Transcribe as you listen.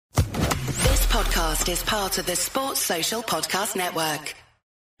podcast is part of the Sports Social Podcast Network.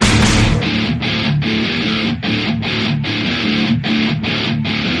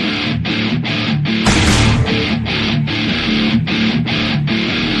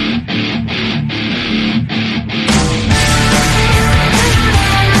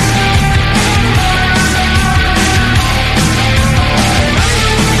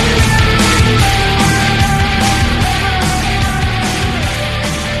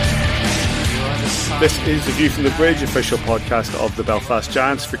 This is the View from the Bridge, official podcast of the Belfast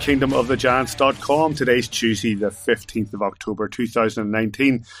Giants for kingdomofthegiants.com. Today's Tuesday, the 15th of October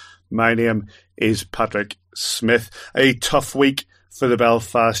 2019. My name is Patrick Smith. A tough week for the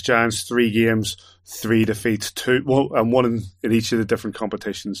Belfast Giants. 3 games, 3 defeats, and one in each of the different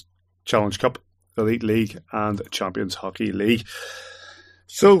competitions. Challenge Cup, Elite League and Champions Hockey League.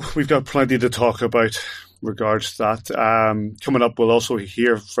 So we've got plenty to talk about regards to that. Coming up, we'll also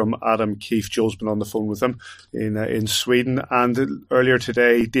hear from Adam Keefe. Joel's been on the phone with him in Sweden. And earlier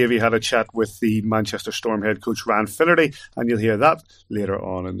today, Davey had a chat with the Manchester Storm head coach, Ryan Finnerty, and you'll hear that later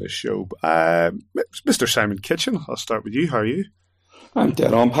on in the show. Mr. Simon Kitchen, I'll start with you. How are you? I'm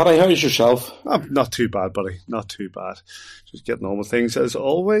dead on, Paddy. How's yourself? I'm not too bad, buddy. Not too bad. Just getting on with things as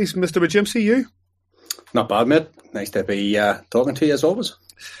always. Mr. Majimsey, you? Not bad, mate. Nice to be talking to you as always.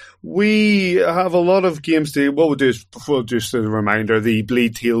 We have a lot of games to. What we'll do is, before just a reminder, the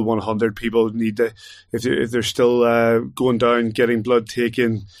Bleed Teal 100 people need to, if they're still going down, getting blood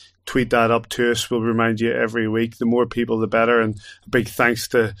taken, tweet that up to us. We'll remind you every week. The more people, the better. And a big thanks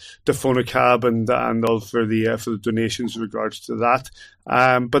to Phonacab and all for the donations in regards to that.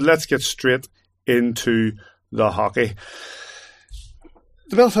 But let's get straight into the hockey.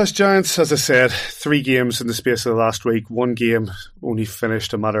 The Belfast Giants, as I said, 3 games in the space of the last week. 1 game only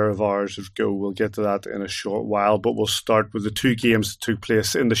finished a matter of hours ago. We'll get to that in a short while, but we'll start with the 2 games that took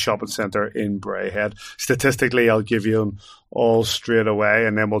place in the shopping centre in Braehead. Statistically, I'll give you them all straight away,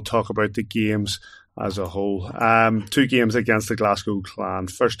 and then we'll talk about the games as a whole. 2 games against the Glasgow Clan.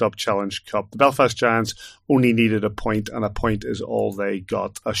 First up, Challenge Cup. The Belfast Giants only needed a point, and a point is all they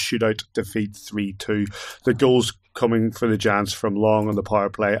got. A shootout defeat 3-2. The goals coming for the Giants from Long on the power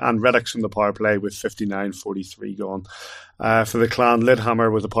play and Reddicks on the power play with 59-43 gone. For the Clan,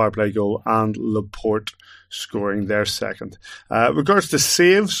 Lidhammer with a power play goal and Laporte scoring their second. Regards to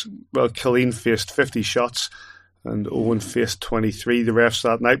saves, well, Killeen faced 50 shots and Owen faced 23. The refs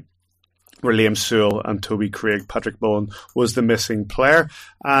that night were Liam Sewell and Toby Craig. Patrick Mullen was the missing player.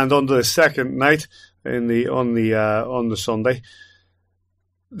 And on the second night, on the Sunday,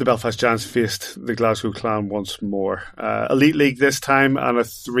 the Belfast Giants faced the Glasgow Clan once more. Elite League this time and a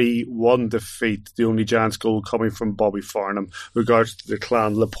 3-1 defeat. The only Giants goal coming from Bobby Farnham. Regards to the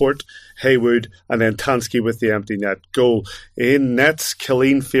Clan, Laporte, Haywood and then Tansky with the empty net goal. In nets,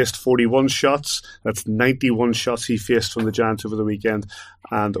 Killeen faced 41 shots. That's 91 shots he faced from the Giants over the weekend.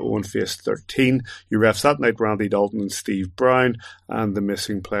 And Owen faced 13. Your refs that night, Randy Dalton and Steve Brown. And the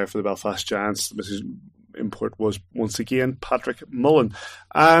missing player for the Belfast Giants, the missing import was once again Patrick Mullen.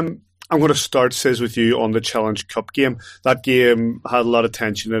 I'm going to start, Sis, with you on the Challenge Cup game. That game had a lot of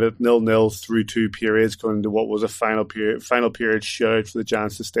tension in it, 0-0 through 2 periods, going into what was a final period shootout for the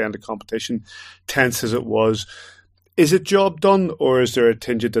Giants to stay in the competition. Tense as it was. Is it job done, or is there a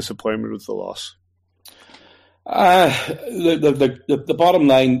tinge of disappointment with the loss? The bottom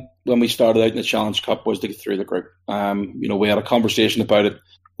line when we started out in the Challenge Cup was to get through the group. We had a conversation about it,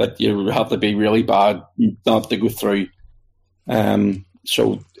 that you have to be really bad not to go through.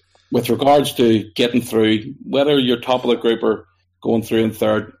 So with regards to getting through, whether you're top of the group or going through in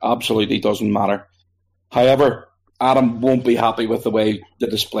third, absolutely doesn't matter. However, Adam won't be happy with the way the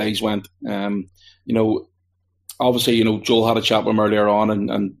displays went. Obviously, Joel had a chat with him earlier on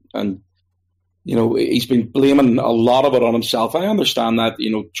and he's been blaming a lot of it on himself. I understand that,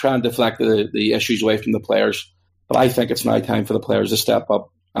 try and deflect the issues away from the players. But I think it's now time for the players to step up.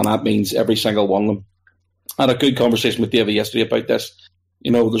 And that means every single one of them. I had a good conversation with David yesterday about this.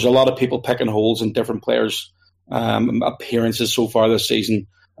 There's a lot of people picking holes in different players' appearances so far this season,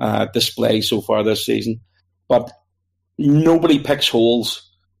 displays so far this season. But nobody picks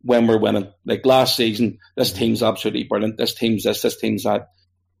holes when we're winning. Like last season, this team's absolutely brilliant. This team's this team's that.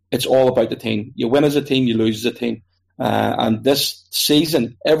 It's all about the team. You win as a team, you lose as a team. And this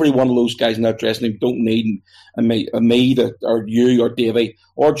season, every one of those guys in that dressing room don't need me or you or Davey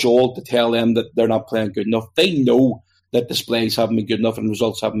or Joel to tell them that they're not playing good enough. They know that displays haven't been good enough and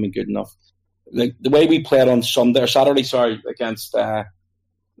results haven't been good enough. Like the way we played on Saturday, against Glasgow.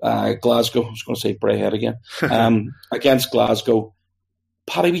 I was going to say Braehead again. Against Glasgow,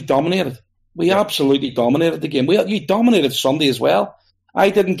 Paddy, we dominated. We absolutely dominated the game. You dominated Sunday as well. I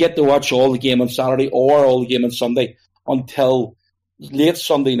didn't get to watch all the game on Saturday or all the game on Sunday until late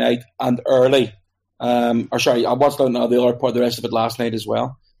Sunday night and early. I watched out the other part, the rest of it last night as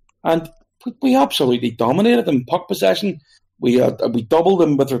well. And we absolutely dominated them. Puck possession, we doubled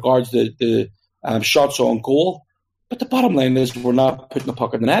them with regards to the shots on goal. But the bottom line is we're not putting the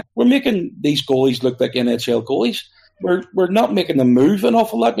puck in the net. We're making these goalies look like NHL goalies. We're not making them move an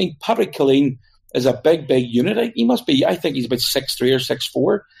awful lot. I mean, Patrick Killeen is a big unit. He must be, I think he's about 6'3" or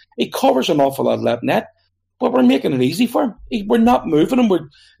 6'4". He covers an awful lot of that net, but we're making it easy for him. We're not moving him.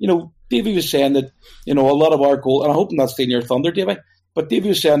 Davey was saying that, a lot of our goals, and I hope I'm not stealing your thunder, Davey, but Davey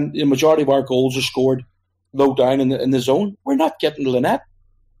was saying the majority of our goals are scored low down in the zone. We're not getting to the net.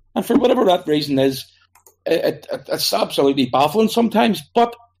 And for whatever that reason is, it's absolutely baffling sometimes,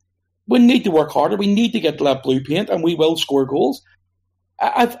 but we need to work harder. We need to get to that blue paint, and we will score goals.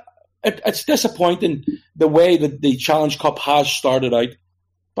 It's disappointing the way that the Challenge Cup has started out,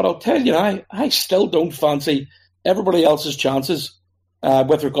 but I'll tell you, I still don't fancy everybody else's chances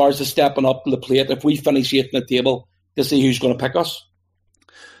with regards to stepping up to the plate if we finish 8th in the table to see who's going to pick us.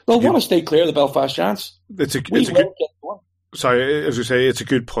 They'll want to stay clear of the Belfast Giants. Sorry, as you say, it's a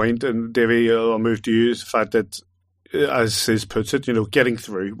good point, and Davey, I'll move to you. Is the fact that, as Sis puts it, getting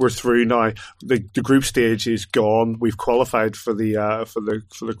through. We're through now. The group stage is gone. We've qualified for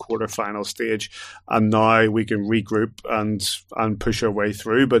the quarter-final stage, and now we can regroup and push our way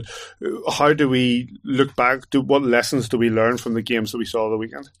through. But how do we look back? What lessons do we learn from the games that we saw the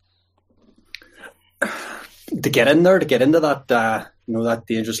weekend? To get in there, to get into that, that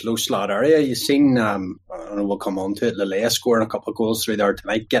dangerous low slot area. You've seen, I don't know, we'll come on to it, Lelea scoring a couple of goals through there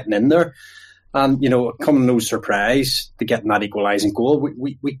tonight, getting in there. And, coming no surprise to getting that equalising goal.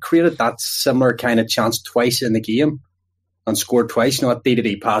 We created that similar kind of chance twice in the game and scored twice. That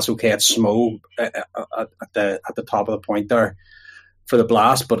D-to-D pass, okay, it's Smo at the top of the point there for the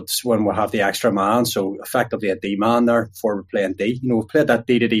blast, but it's when we have the extra man, so effectively a D-man there before we're playing D. We've played that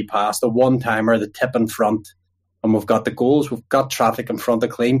D-to-D pass, the one-timer, the tip in front, and we've got the goals. We've got traffic in front of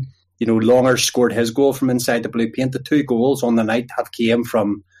Clean. Longer scored his goal from inside the blue paint. The 2 goals on the night have came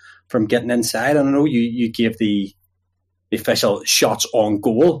from getting inside. And I know you gave the official shots on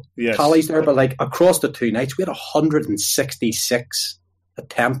goal tallies there, but across the 2 nights, we had 166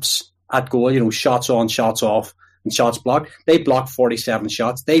 attempts at goal, shots on, shots off, and shots blocked. They blocked 47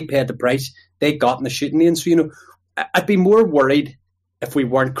 shots. They paid the price. They got in the shooting lane. So, I'd be more worried if we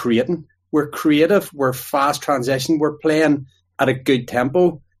weren't creating. We're creative, we're fast transition, we're playing at a good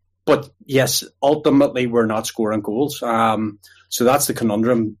tempo, but yes, ultimately we're not scoring goals. So that's the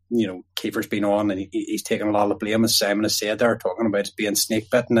conundrum. Kiefer's been on and he's taken a lot of blame, as Simon has said there, talking about it being snake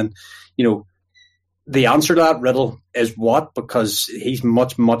bitten. And, the answer to that riddle is what? Because he's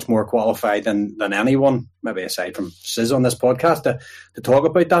much, much more qualified than anyone, maybe aside from Sis on this podcast, to talk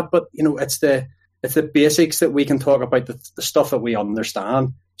about that. But, it's the basics that we can talk about, the stuff that we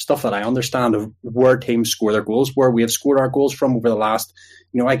understand. Stuff that I understand of where teams score their goals, where we have scored our goals from over the last,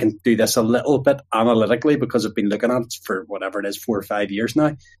 I can do this a little bit analytically because I've been looking at it for whatever it is, 4 or 5 years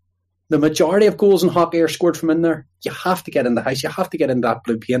now. The majority of goals in hockey are scored from in there. You have to get in the house. You have to get in that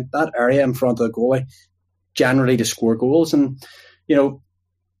blue paint, that area in front of the goalie, generally to score goals. And,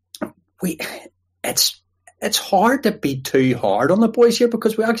 it's hard to be too hard on the boys here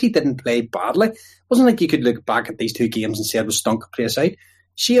because we actually didn't play badly. It wasn't like you could look back at these 2 games and say it was stunk a place out.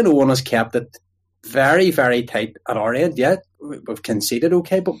 Shane Owen has kept it very, very tight at our end. Yeah, we've conceded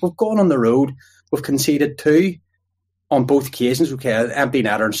okay, but we've gone on the road. We've conceded 2 on both occasions. Okay, empty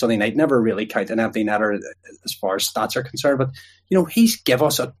netter on Sunday night. Never really count an empty netter as far as stats are concerned. But, he's given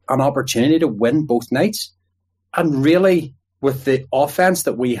us an opportunity to win both nights. And really, with the offense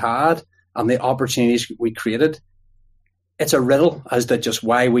that we had and the opportunities we created, it's a riddle as to just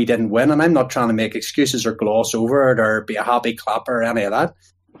why we didn't win. And I'm not trying to make excuses or gloss over it or be a happy clapper or any of that.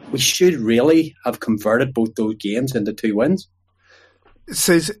 We should really have converted both those games into 2 wins. It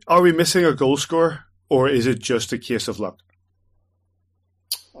says, are we missing a goal scorer or is it just a case of luck?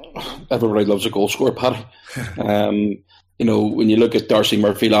 Everybody loves a goal scorer, Paddy. When you look at Darcy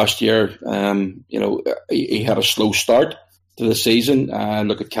Murphy last year, he had a slow start to the season.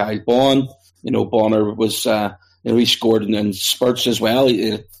 Look at Kyle Bond. Bonner was... he scored in spurts as well.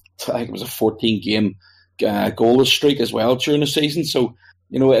 I think it was a 14-game goalless streak as well during the season. So,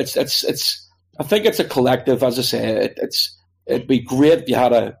 it's. I think it's a collective. As I say, it'd be great if you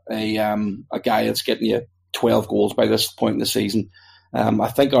had a guy that's getting you 12 goals by this point in the season. I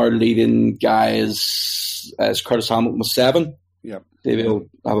think our leading guy is Curtis Hamilton with 7. Yeah, David will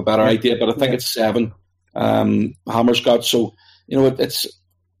have a better idea, but I think it's 7. Hammer's got so. It's.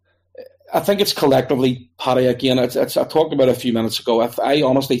 I think it's collectively, Paddy, again, I talked about it a few minutes ago. I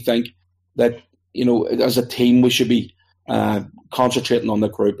honestly think that, as a team, we should be concentrating on the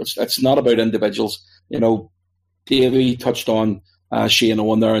group. It's not about individuals. Davey touched on Shane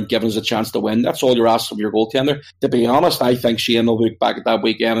Owen there and giving us a chance to win. That's all you're asking from your goaltender. To be honest, I think Shane will look back at that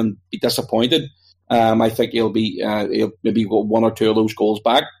weekend and be disappointed. I think he'll maybe go one or two of those goals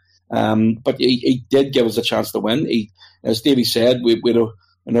back. But he did give us a chance to win. As Davey said, we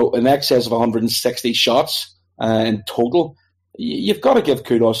in excess of 160 shots in total. You've got to give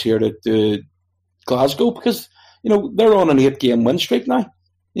kudos here to Glasgow, because they're on an 8-game win streak now.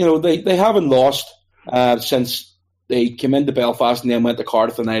 They haven't lost since they came into Belfast and then went to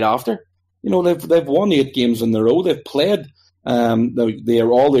Cardiff the night after. They've won 8 games in a row. They've played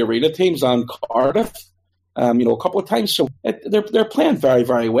they're all the arena teams and Cardiff a couple of times. So they're playing very,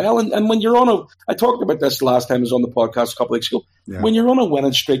 very well. And when you're on I talked about this last time I was on the podcast a couple of weeks ago. Yeah. When you're on a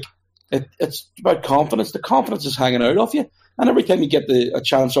winning streak, it's about confidence. The confidence is hanging out of you. And every time you get a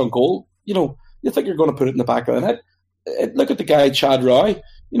chance on goal, you think you're going to put it in the back of the net. Look at the guy, Chad Roy.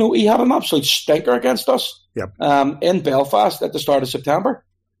 He had an absolute stinker against us in Belfast at the start of September.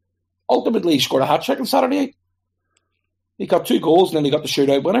 Ultimately, he scored a hat-trick on Saturday night. He got 2 goals and then he got the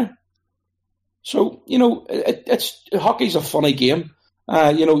shootout winner. So, hockey's a funny game.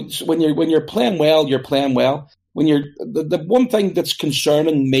 When you're playing well, you're playing well. When the one thing that's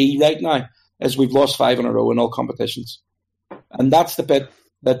concerning me right now is we've lost 5 in a row in all competitions. And that's the bit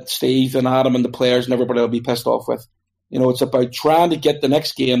that Steve and Adam and the players and everybody will be pissed off with. It's about trying to get the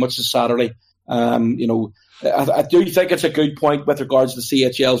next game, which is Saturday. I do think it's a good point with regards to the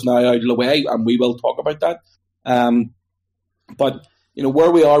CHLs now out of the way, and we will talk about that. But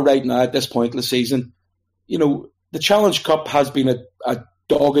where we are right now at this point of the season, the Challenge Cup has been a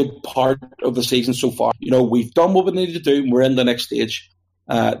dogged part of the season so far. We've done what we needed to do, and we're in the next stage.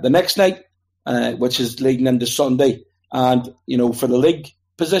 The next night, which is leading into Sunday, and for the league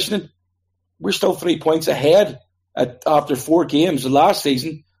positioning, we're still 3 points ahead after 4 games the last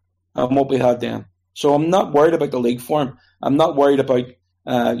season and what we had then. So I'm not worried about the league form. I'm not worried about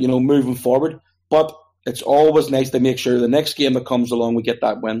moving forward. But it's always nice to make sure the next game that comes along we get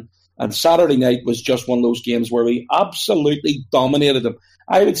that win. And Saturday night was just one of those games where we absolutely dominated them.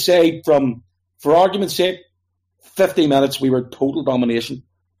 I would say, for argument's sake, 50 minutes we were total domination.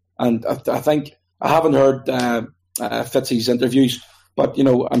 And I think I haven't heard Fitzy's interviews, but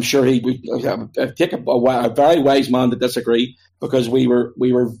I'm sure he would take a very wise man to disagree, because we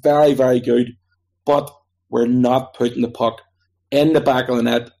were very, very good, but we're not putting the puck in the back of the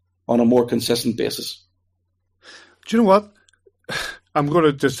net on a more consistent basis. Do you know what? I'm going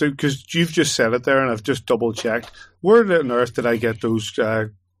to just, because you've just said it there and I've just double checked. Where on earth did I get those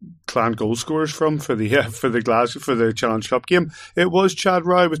clan goal scorers from for the Challenge Cup game? It was Chad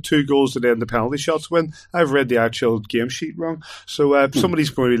Roy with 2 goals and then the penalty shots win. I've read the actual game sheet wrong. So somebody's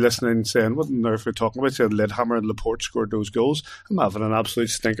going to be listening and saying, what on earth are we talking about? Said Lidhammer and Laporte scored those goals. I'm having an absolute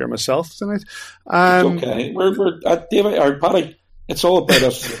stinker myself tonight. It's okay. We're David or Paddy. It's all about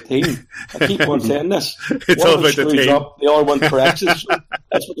us as a team. I keep on saying this. It's all about the team. Up, the other one corrects us.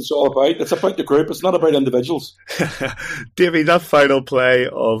 That's what it's all about. It's about the group. It's not about individuals. Davey, that final play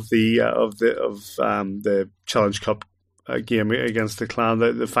of the Challenge Cup game against the Clan,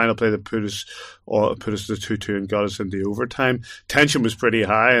 the final play that put us to 2-2 and got us into overtime. Tension was pretty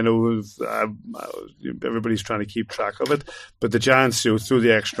high. I know everybody's trying to keep track of it, but the Giants threw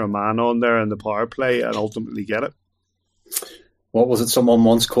the extra man on there in the power play and ultimately get it. What was it? Someone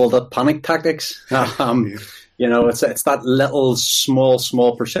once called it panic tactics. It's that little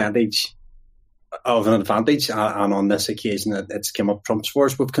small percentage of an advantage, and on this occasion, it's come up trumps for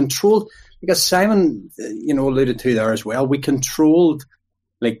us. We've controlled, because Simon, alluded to there as well. We controlled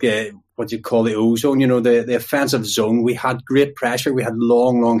what you call the O zone. The offensive zone. We had great pressure. We had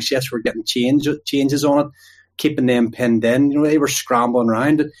long shifts. We're getting changes on it, keeping them pinned in. They were scrambling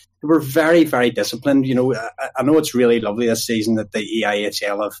around. They were very, very disciplined. I know it's really lovely this season that the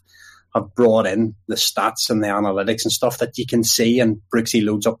EIHL have brought in the stats and the analytics and stuff that you can see, and Brooksy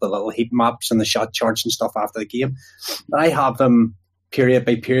loads up the little heat maps and the shot charts and stuff after the game. I have them period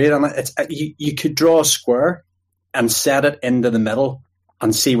by period, and you could draw a square and set it into the middle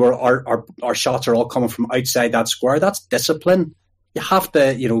and see where our shots are all coming from outside that square. That's discipline. You have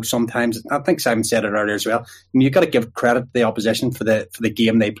to, sometimes, I think Simon said it earlier as well, you've got to give credit to the opposition for the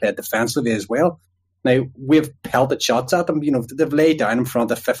game they played defensively as well. Now, we've pelted shots at them. They've laid down in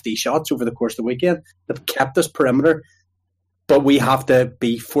front of 50 shots over the course of the weekend. They've kept us perimeter, but we have to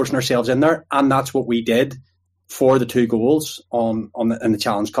be forcing ourselves in there, and that's what we did for the 2 goals in the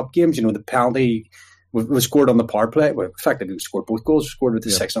Challenge Cup games. The penalty we scored on the power play. Well, in fact, we scored both goals. We scored with the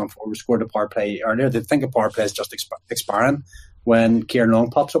 6-on-4. We scored the power play earlier. They think a power play is just expiring when Kieran Long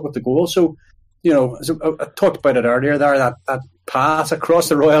pops up with the goal. So, I talked about it earlier there, that pass across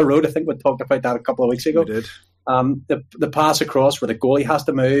the Royal Road. I think we talked about that a couple of weeks ago. We did. The pass across where the goalie has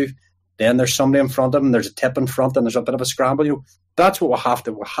to move, then there's somebody in front of him, there's a tip in front, and there's a bit of a scramble. That's what we'll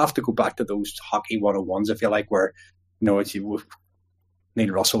have to go back to those hockey 101s, if you like, where, Neil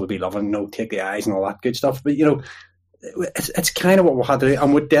Russell would be loving, take the eyes and all that good stuff. But, it's kind of what we had to do.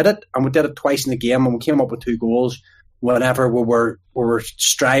 And we did it twice in the game, and we came up with 2 goals whenever we were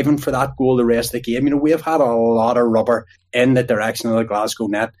striving for that goal the rest of the game. We've had a lot of rubber in the direction of the Glasgow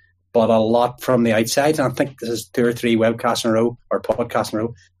net, but a lot from the outside. And I think this is 2 or 3 webcasts in a row, or podcasts in a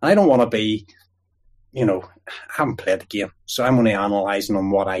row. And I don't want to be, I haven't played the game, so I'm only analysing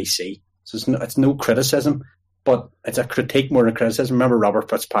on what I see. So it's no criticism, but it's a critique more than criticism. Remember Robert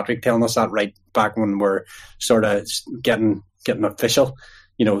Fitzpatrick telling us that right back when we're sort of getting official.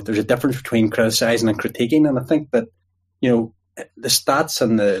 There's a difference between criticising and critiquing, and I think that, the stats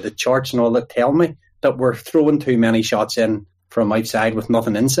and the charts and all that tell me that we're throwing too many shots in from outside with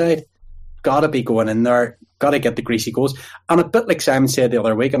nothing inside. Got to be going in there, got to get the greasy goals. And a bit like Simon said the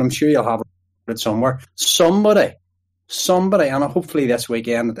other week, and I'm sure you'll have it somewhere, somebody, and hopefully this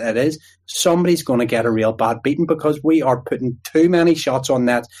weekend it is, somebody's going to get a real bad beating, because we are putting too many shots on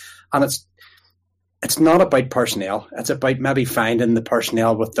net. And it's not about personnel. It's about maybe finding the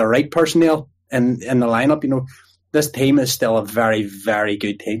personnel with the right personnel in the lineup. This team is still a very, very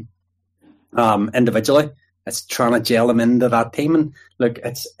good team. Individually, it's trying to gel them into that team. And look,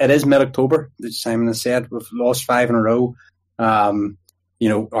 it is mid-October, as Simon has said. We've lost 5 in a row.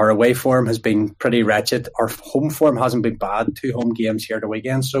 Our away form has been pretty wretched. Our home form hasn't been bad. 2 home games here the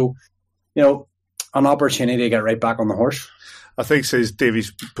weekend. So, an opportunity to get right back on the horse. I think, says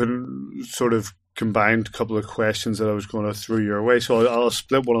Davies, put sort of combined a couple of questions that I was going to throw your way. So I'll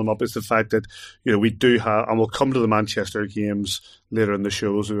split one of them up. Is the fact that, we do have, and we'll come to the Manchester games later in the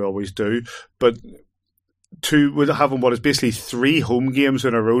show, as we always do, but we're having what is basically 3 home games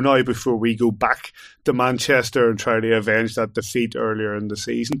in a row now before we go back to Manchester and try to avenge that defeat earlier in the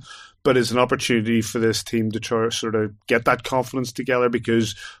season. But it's an opportunity for this team to try sort of get that confidence together,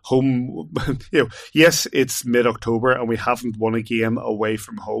 because home, yes, it's mid-October and we haven't won a game away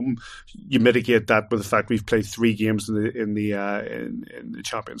from home. You mitigate that with the fact we've played 3 games in the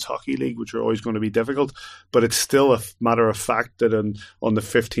Champions Hockey League, which are always going to be difficult. But it's still a matter of fact that on the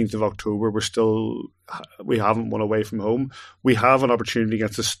 15th of October, we haven't won away from home. We have an opportunity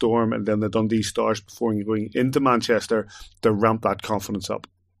against the Storm and then the Dundee Stars before going into Manchester to ramp that confidence up.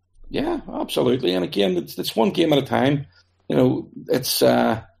 Yeah, absolutely. And again, it's one game at a time. It's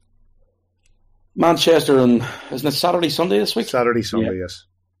Manchester, and isn't it Saturday, Sunday this week? Saturday, Sunday, yes.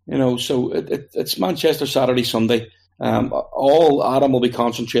 So it's Manchester, Saturday, Sunday. All Adam will be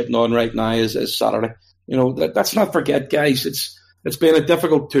concentrating on right now is Saturday. Let's not forget, guys. It's been a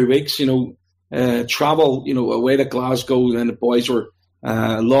difficult 2 weeks. Travel, away to Glasgow, and the boys were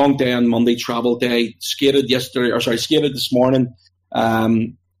long day on Monday, travel day. Skated this morning.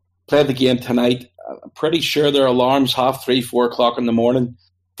 Played the game tonight. I'm pretty sure their alarm's 3:30, 4 o'clock in the morning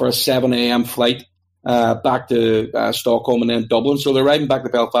for a 7 a.m. flight back to Stockholm and then Dublin. So they're riding back to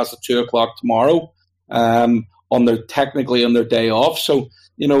Belfast at 2 o'clock tomorrow on their day off. So,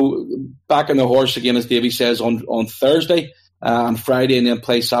 back on the horse again, as Davey says, on Thursday and Friday, and then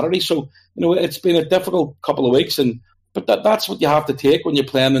play Saturday. So, it's been a difficult couple of weeks, but that's what you have to take when you're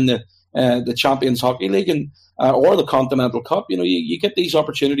playing in the Champions Hockey League or the Continental Cup. You get these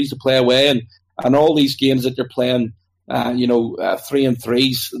opportunities to play away, and all these games that you're playing,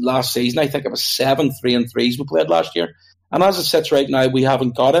 3-3s last season. I think it was 7 3-3s we played last year. And as it sits right now, we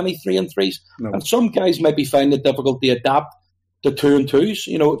haven't got any 3-3s. No. And some guys might be finding it difficult to adapt to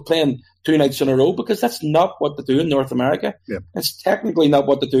 2-2s, playing 2 nights in a row, because that's not what they do in North America. Yeah. It's technically not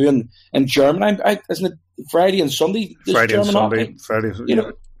what they do in Germany. Isn't it Friday and Sunday? Friday and Sunday.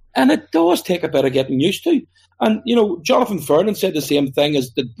 And it does take a bit of getting used to. And, Jonathan Fernan said the same thing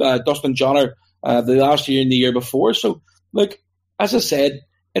as Dustin Johnner the last year and the year before. So, look, as I said,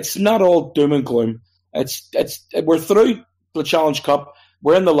 it's not all doom and gloom. We're through the Challenge Cup.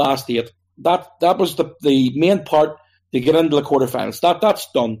 We're in the last 8. That was the main part to get into the quarterfinals. That's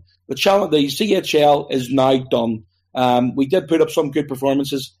done. The CHL is now done. We did put up some good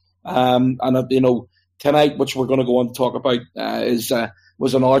performances, and tonight, which we're going to go on to talk about,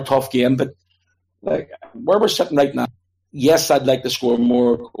 was another tough game. But where we're sitting right now, yes, I'd like to score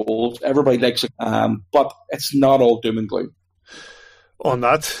more goals. Everybody likes it, but it's not all doom and gloom. On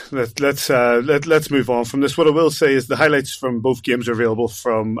that, let's move on from this. What I will say is the highlights from both games are available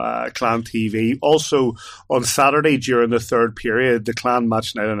from Clan TV. Also, on Saturday during the third period, the Clan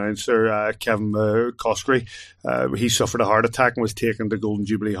match night announcer, Kevin Coskery, he suffered a heart attack and was taken to Golden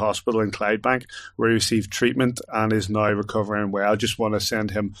Jubilee Hospital in Clydebank, where he received treatment and is now recovering well. I just want to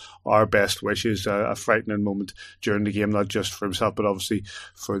send him our best wishes. A frightening moment during the game, not just for himself, but obviously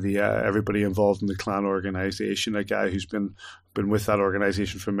for the everybody involved in the Clan organisation. A guy who's been with that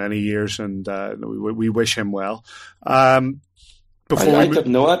organisation for many years, and we wish him well. I didn't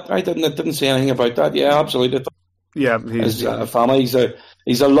know it. I didn't say anything about that. Yeah, absolutely. Yeah, his family.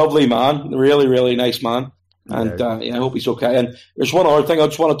 He's a lovely man, really, really nice man, and I hope he's okay. And there's one other thing I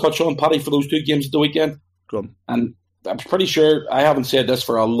just want to touch on, Paddy, for those two games at the weekend. Go on. And I'm pretty sure I haven't said this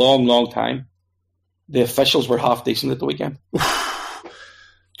for a long, long time. The officials were half decent at the weekend.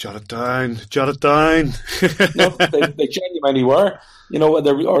 Jot it down. No, they genuinely were. You know,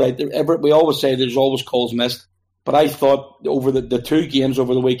 they're all right. We always say there's always calls missed, but I thought over the two games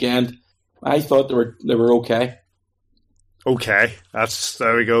over the weekend, I thought they were okay. Okay,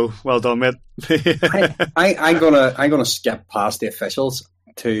 there we go. Well done, mate. I'm gonna skip past the officials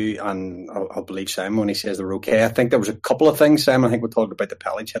and I'll believe Simon when he says they're okay. I think there was a couple of things, Simon. I think we talked about the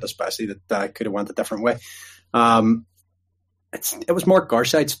penalty hit especially that could have went a different way. It was Mark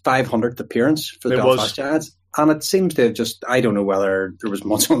Garside's 500th appearance for the Belfast Giants, and it seems to have just, I don't know whether there was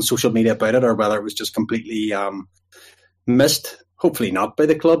much on social media about it or whether it was just completely missed. Hopefully not by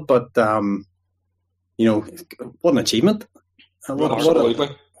the club, but what an achievement!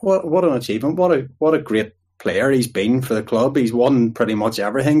 What an achievement! What a great player he's been for the club. He's won pretty much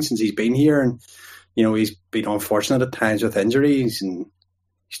everything since he's been here, and he's been unfortunate at times with injuries and.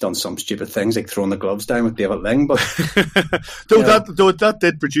 He's done some stupid things like throwing the gloves down with David Ling, but that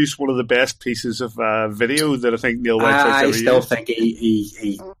did produce one of the best pieces of video that I think Neil Whiteside's ever used. I still think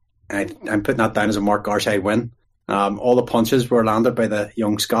I'm putting that down as a Mark Garside win. All the punches were landed by the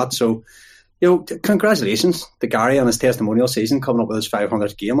young Scot, so congratulations to Gary on his testimonial season coming up with his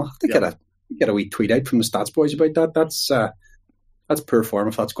 500th game. I'll have to get a wee tweet out from the stats boys about that. That's poor form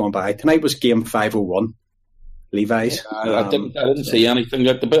if that's going by. Tonight was game 501. Levi's. I didn't see anything,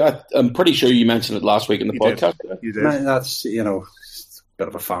 but I'm pretty sure you mentioned it last week in the podcast. You did. That's a bit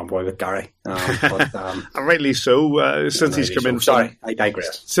of a fanboy with Gary, but and rightly so. Since he's come in, sorry, I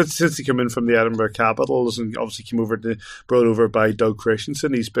digress. Since he came in from the Edinburgh Capitals and obviously brought over by Doug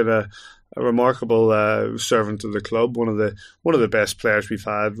Christensen, he's been a remarkable servant to the club. One of the best players we've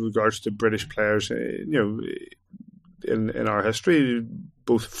had with regards to British players. In our history,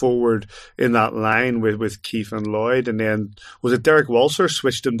 both forward in that line with Keith and Lloyd, and then was it Derek Walser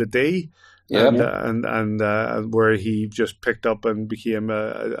switched him to D, and where he just picked up and became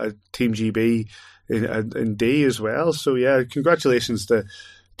a Team GB in D as well. So yeah, congratulations to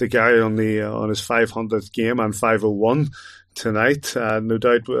Gary on his 500th game and 501 tonight. No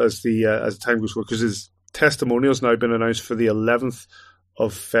doubt as the time goes forward, because his testimonial's now been announced for the 11th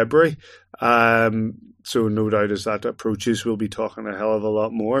of February. So no doubt as that approaches, we'll be talking a hell of a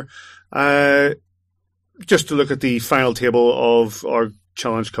lot more. Just to look at the final table of our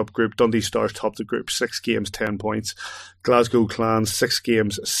Challenge Cup group, Dundee Stars topped the group, 6 games, 10 points. Glasgow Clans, 6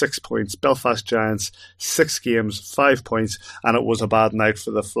 games, 6 points. Belfast Giants, 6 games, 5 points. And it was a bad night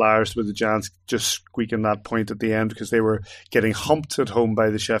for the Flyers, with the Giants just squeaking that point at the end because they were getting humped at home by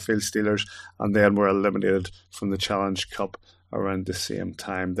the Sheffield Steelers and then were eliminated from the Challenge Cup around the same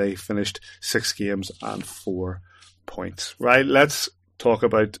time. They finished 6 games and 4 points. Right, let's talk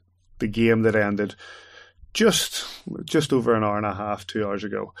about the game that ended just over an hour and a half, 2 hours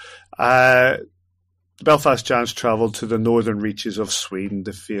ago. The Belfast Giants travelled to the northern reaches of Sweden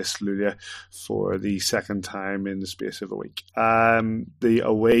to face Luleå for the second time in the space of a week. The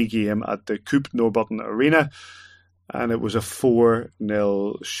away game at the Coop Norrbotten Arena, and it was a 4-0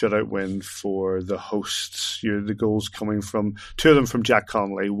 shutout win for the hosts. The goals coming from 2 of them from Jack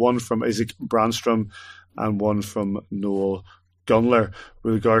Connolly, 1 from Isaac Brandstrom and 1 from Noel Gunler.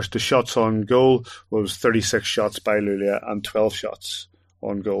 With regards to shots on goal, it was 36 shots by Luleå and 12 shots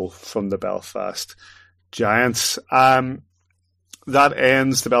on goal from the Belfast Giants. That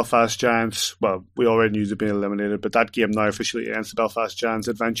ends the Belfast Giants. Well, we already knew they'd been eliminated, but that game now officially ends the Belfast Giants'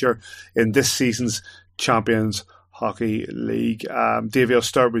 adventure in this season's Champions Hockey League. Davey, I'll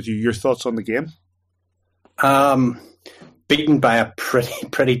start with you. Your thoughts on the game? Beaten by a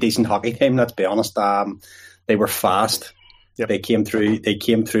pretty decent hockey team, let's be honest. They were fast. Yep. They came through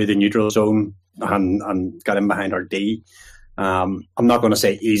the neutral zone and got in behind our D. I'm not going to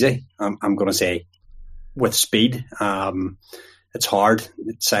say easy. I'm going to say with speed. it's hard.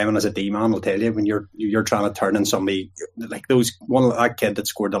 Simon, as a D-man, will tell you, when you're trying to turn in somebody like that kid that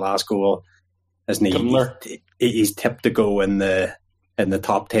scored the last goal, isn't he? He's tipped to go in the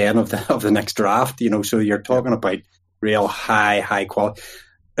top 10 of the next draft. So you're talking about real high quality.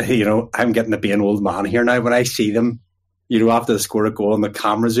 I'm getting to be an old man here now. When I see them, after they score a goal and the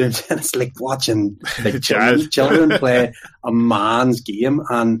camera zooms in, it's like watching children play a man's game,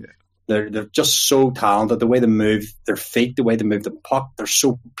 and they're just so talented. The way they move their feet, the way they move the puck, they're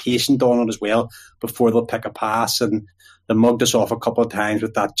so patient on it as well before they'll pick a pass. And they mugged us off a couple of times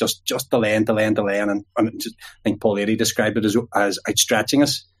with that just delaying. And I think Paul Eadie described it as outstretching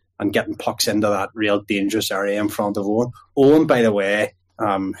us and getting pucks into that real dangerous area in front of Owen. Owen, by the way,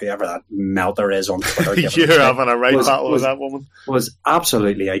 whoever that melter is on Twitter, you're having a right battle with that woman. Was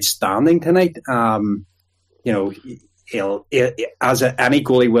absolutely outstanding tonight. He'll as any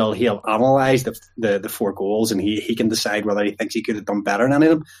goalie will, he'll analyse the 4 goals, and he can decide whether he thinks he could have done better in any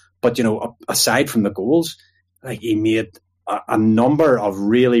of them. But aside from the goals, like, he made a number of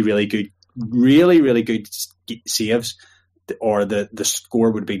really good saves, or the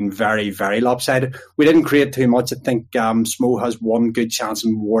score would have been very, very lopsided. We didn't create too much. I think Smo has one good chance,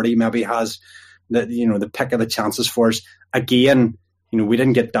 and Wardy maybe has the pick of the chances for us. Again, we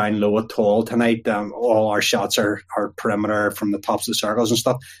didn't get down low at all tonight. All our shots are perimeter from the tops of the circles and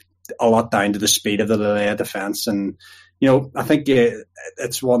stuff. A lot down to the speed of the Lilley defence. And, I think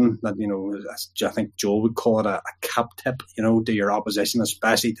it's one that, I think Joel would call it a cap tip, to your opposition,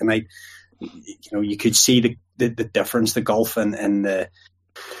 especially tonight. You could see the difference, the gulf in that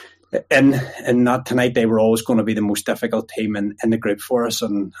tonight. They were always going to be the most difficult team in the group for us,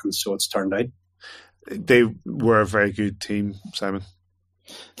 and so it's turned out. They were a very good team, Simon.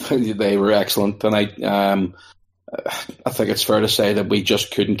 They were excellent tonight. I think it's fair to say that we just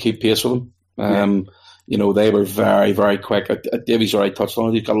couldn't keep pace with them. They were very, very quick. Davy's already touched on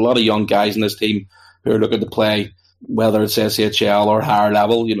it. You've got a lot of young guys in this team who are looking to play, whether it's SHL or higher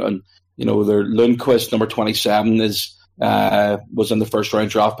level. Their Lundqvist, number 27, was in the first round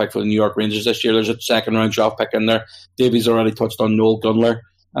draft pick for the New York Rangers this year. There's a second round draft pick in there. Davy's already touched on Noel Gunler.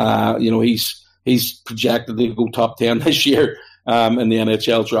 He's projected to go top 10 this year in the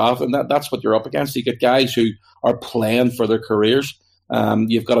NHL draft, and that's what you're up against. You get guys who are playing for their careers.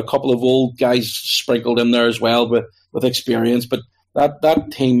 You've got a couple of old guys sprinkled in there as well with experience, but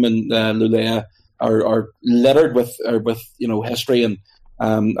that team in Lulea are littered with history, and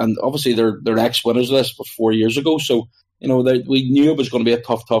obviously they're ex-winners of this 4 years ago. So we knew it was going to be a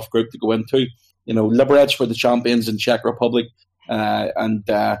tough group to go into. Liberec were the champions in Czech Republic, and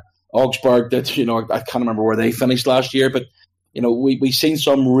Augsburg did. I can't remember where they finished last year, but we've seen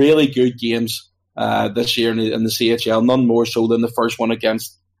some really good games this year in the CHL, none more so than the first one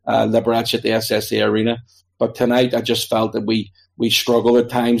against Liberec at the SSA Arena. But tonight, I just felt that we struggled at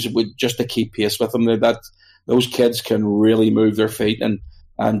times just to keep pace with them. That those kids can really move their feet, and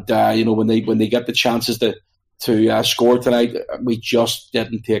when they get the chances to score tonight, we just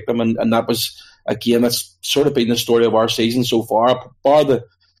didn't take them, and that was, again, that's sort of been the story of our season so far, bar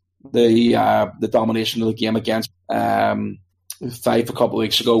the domination of the game against Fife a couple of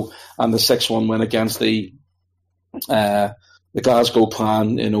weeks ago, and the 6-1 win against the Glasgow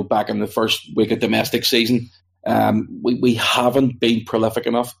Clan, back in the first week of domestic season. We haven't been prolific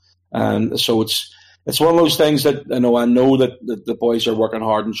enough, and so it's one of those things that I know that the boys are working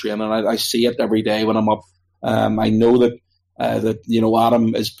hard in training. I see it every day when I'm up. I know that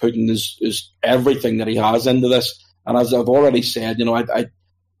Adam is putting his everything that he has into this, and as I've already said,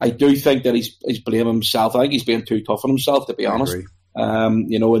 I do think that he's blaming himself. I think he's being too tough on himself, to be honest. I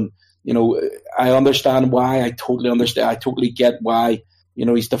understand why. I totally understand. I totally get why.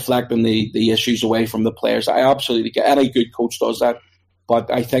 He's deflecting the issues away from the players. I absolutely get. Any good coach does that.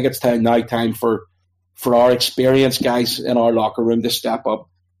 But I think it's time for our experienced guys in our locker room to step up.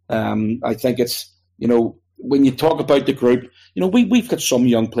 I think it's, when you talk about the group, we've got some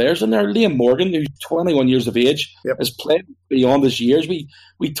young players in there. Liam Morgan, who's 21 years of age, has played beyond his years.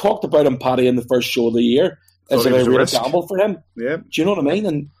 We talked about him, Paddy, in the first show of the year. Is it a real gamble for him? Yeah. Do you know what I mean?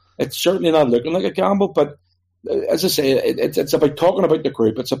 And it's certainly not looking like a gamble, but as I say, it's about talking about the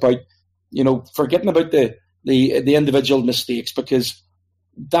group. It's about, forgetting about the individual mistakes, because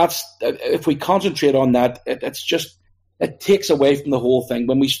that's, if we concentrate on that, it takes away from the whole thing.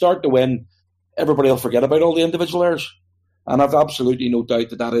 When we start to win, everybody will forget about all the individual errors. And I've absolutely no doubt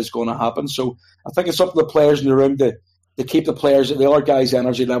that is going to happen. So I think it's up to the players in the room to keep the other guys'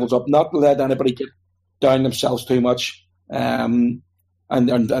 energy levels up, not to let anybody get down themselves too much, and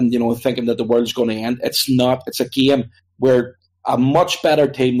thinking that the world's going to end. It's not. It's a game where a much better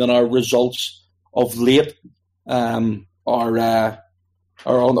team than our results of late are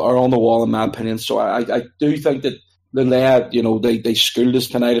on the wall, in my opinion. So I do think that Lilley, they schooled us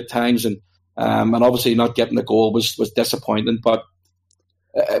tonight at times, and obviously not getting the goal was disappointing. But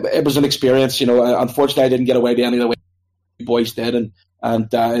it was an experience. Unfortunately, I didn't get away to any of the way the boys did, and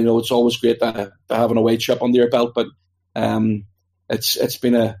it's always great to have an away trip under your belt. But it's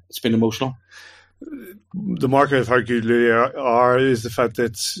been emotional. The marker of how good Lilley are is the fact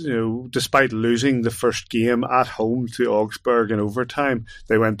that, despite losing the first game at home to Augsburg in overtime,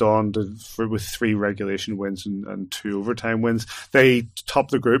 they went on with 3 regulation wins and 2 overtime wins. They topped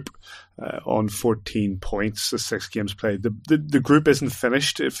the group on 14 points, the 6 games played. The group isn't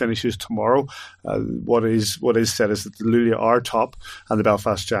finished; it finishes tomorrow. What is said is that the Lilley are top, and the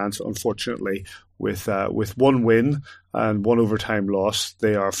Belfast Giants, unfortunately, with 1 win and 1 overtime loss,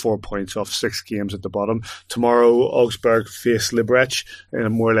 they are 4 points off 6 games at the bottom. Tomorrow, Augsburg face Liberec in a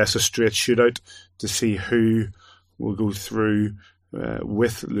more or less a straight shootout to see who will go through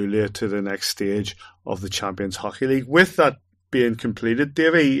with Lilley to the next stage of the Champions Hockey League. With that being completed,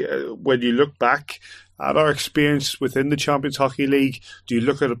 Davy, when you look back at our experience within the Champions Hockey League, do you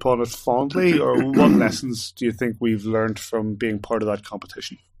look upon it fondly, or what lessons do you think we've learned from being part of that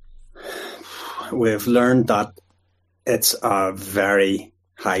competition? We've learned that it's a very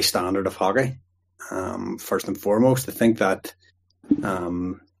high standard of hockey. First and foremost, I think that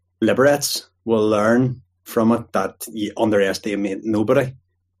Liberec will learn from it that you underestimate nobody,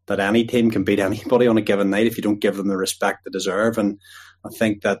 that any team can beat anybody on a given night if you don't give them the respect they deserve. And I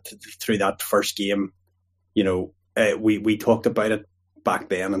think that through that first game, we talked about it back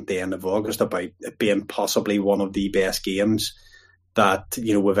then at the end of August, about it being possibly one of the best games that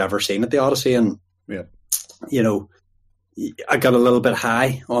we've ever seen at the Odyssey. And I got a little bit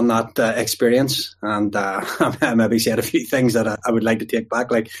high on that experience, and I maybe said a few things that I would like to take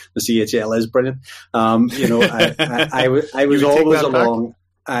back, like the CHL is brilliant. I was always along.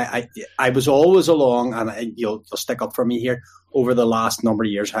 I was always along, and you'll stick up for me here, over the last number of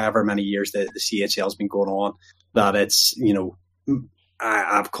years, however many years the CHL has been going on, that it's,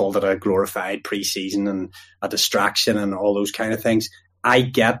 I've called it a glorified pre-season and a distraction and all those kind of things. I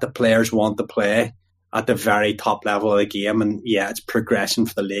get the players want to play at the very top level of the game, and it's progression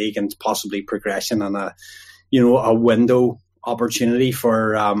for the league, and it's possibly progression and a window opportunity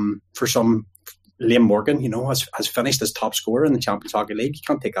for some. Liam Morgan, has finished as top scorer in the Champions Hockey League. You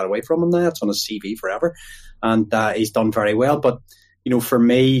can't take that away from him now. It's on his CV forever. And he's done very well. But, for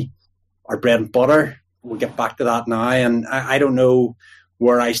me, our bread and butter, we'll get back to that now. And I don't know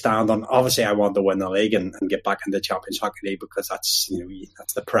where I stand on. Obviously, I want to win the league and get back into the Champions Hockey League, because that's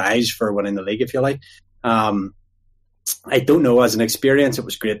the prize for winning the league, if you like. I don't know. As an experience, it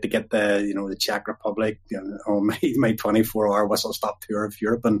was great to get the Czech Republic on my 24-hour whistle-stop tour of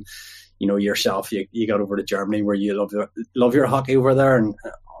Europe, and yourself, you got over to Germany, where you love your hockey over there. And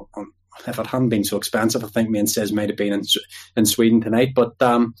if it hadn't been so expensive, I think me and Sis might have been in Sweden tonight. But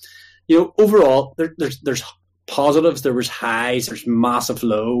overall, there's positives, there was highs, there's massive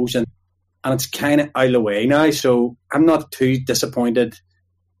lows, and it's kind of out of the way now. So I'm not too disappointed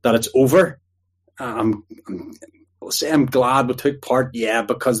that it's over. I'm glad we took part,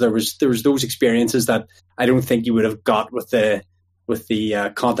 because there was those experiences that I don't think you would have got with the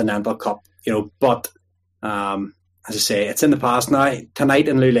Continental Cup, but as I say, it's in the past now. Tonight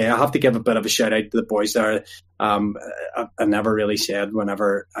in Lilley, I have to give a bit of a shout out to the boys there. I never really said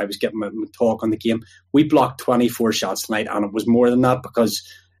whenever I was getting my talk on the game, we blocked 24 shots tonight, and it was more than that, because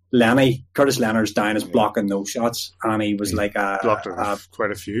Curtis Leonard's down as blocking those shots, and he was like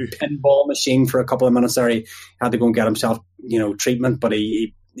quite a few pinball machine for a couple of minutes there. He had to go and get himself treatment, but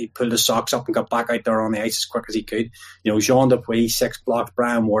he pulled his socks up and got back out there on the ice as quick as he could. Jean Dupuis, 6 blocks,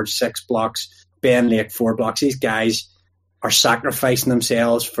 Brian Ward, 6 blocks, Ben Lake, 4 blocks. These guys are sacrificing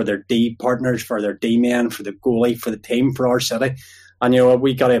themselves for their D partners, for their D men, for the goalie, for the team, for our city. And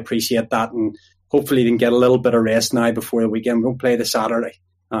we got to appreciate that, and hopefully they can get a little bit of rest now before the weekend. We don't play the Saturday.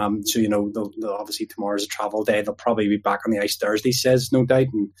 So they'll obviously, tomorrow's a travel day. They'll probably be back on the ice Thursday, says, no doubt,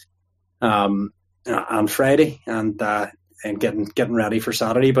 and Friday, and getting ready for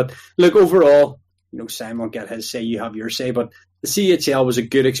Saturday. But look, overall, Simon get his say, you have your say. But the CHL was a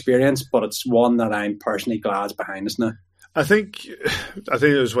good experience, but it's one that I'm personally glad is behind us now. I think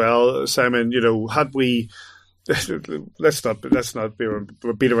as well, Simon, had we let's not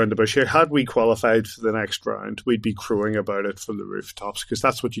beat around the bush here. Had we qualified for the next round, we'd be crowing about it from the rooftops, because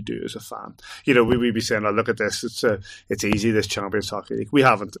that's what you do as a fan. We'd be saying, "Oh, look at this! It's easy, this Champions Hockey League." We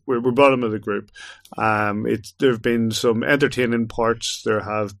haven't. We're bottom of the group. There have been some entertaining parts. There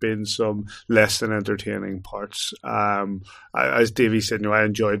have been some less than entertaining parts. As Davey said, I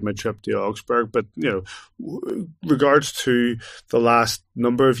enjoyed my trip to Augsburg, but regards to the last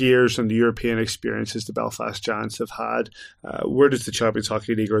number of years and the European experiences the Belfast Giants have had, where does the Champions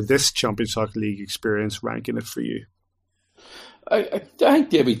Hockey League, or this Champions Hockey League experience, rank in it for you? I think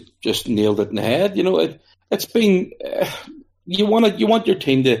Davey just nailed it in the head. It's been you want your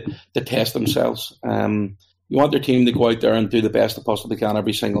team to test themselves. You want their team to go out there and do the best they possibly can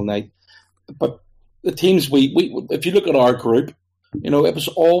every single night. But the teams we if you look at our group, it was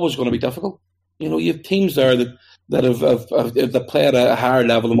always going to be difficult. You have teams there that have played at a higher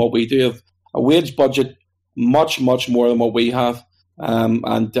level than what we do, have a wage budget much more than what we have, I'm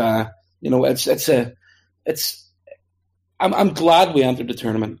glad we entered the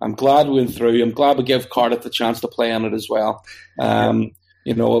tournament. I'm glad we went through. I'm glad we gave Cardiff the chance to play in it as well. We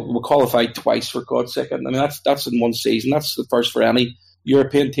qualified twice, for God's sake. I mean, that's in one season. That's the first for any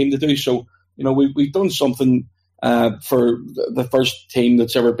European team to do. So, we've done something for the first team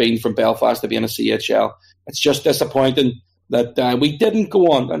that's ever been from Belfast to be in a CHL. It's just disappointing that we didn't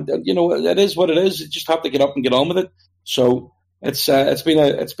go on, and it is what it is. You just have to get up and get on with it. So it's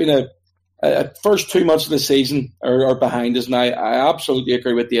been a first 2 months of the season are behind us now. I absolutely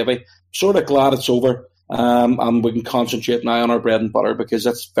agree with Davey. Sort of glad it's over, and we can concentrate now on our bread and butter, because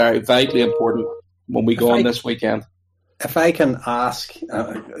that's very vitally important when we go on this weekend. If I can ask,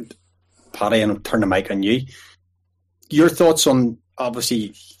 Paddy, and I'll turn the mic on you, your thoughts on,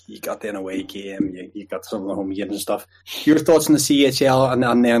 obviously you got the away game, you got some of the home games and stuff. Your thoughts on the CHL,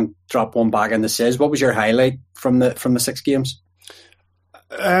 and then drop one back in the SIS. What was your highlight from the 6 games?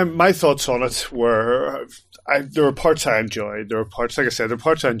 My thoughts on it were, there were parts I enjoyed. There were parts, like I said, and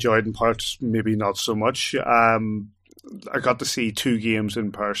parts maybe not so much. I got to see 2 games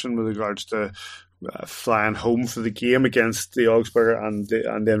in person with regards to flying home for the game against the Augsburg, and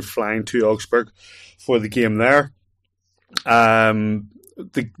then flying to Augsburg for the game there.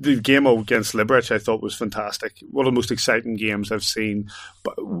 The game against Liberec I thought was fantastic. One of the most exciting games I've seen,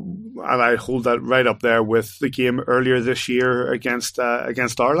 and I hold that right up there with the game earlier this year against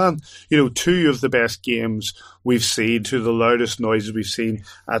Ireland. 2 of the best games we've seen, 2 of the loudest noises we've seen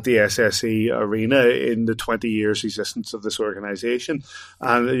at the SSE Arena in the 20 years existence of this organisation,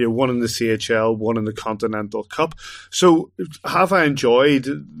 and one in the CHL, one in the Continental Cup. So have I enjoyed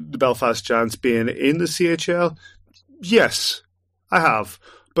the Belfast Giants being in the CHL? Yes, I have.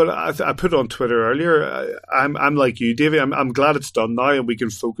 But I put on Twitter earlier, I'm like you, Davey. I'm glad it's done now, and we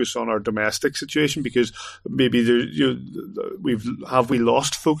can focus on our domestic situation, because maybe we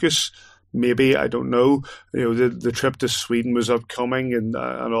lost focus? Maybe, I don't know. The trip to Sweden was upcoming and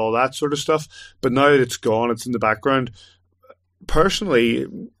all that sort of stuff. But now that it's gone, it's in the background. Personally,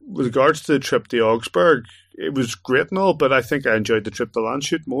 with regards to the trip to Augsburg, it was great and all, but I think I enjoyed the trip to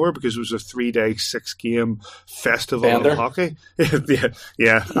Landshut more, because it was a 3-day, 6-game festival of hockey.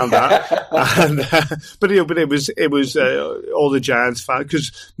 yeah, and that. But it was all the Giants fans,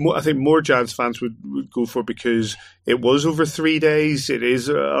 because I think more Giants fans would go for it, because it was over 3 days. It is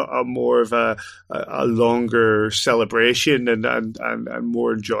a more of a longer celebration and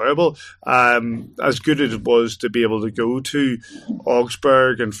more enjoyable. As good as it was to be able to go to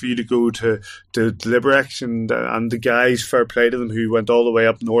Augsburg, and for you to go to Liberec, and the guys, fair play to them, who went all the way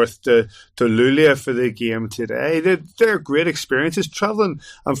up north to Luleå for the game today. They're great experiences, travelling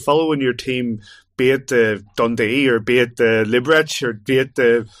and following your team, be it Dundee, or be it Liberec, or be it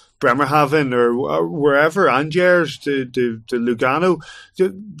Bremerhaven, or wherever, Angers to Lugano.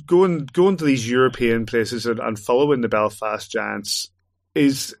 Going to these European places and following the Belfast Giants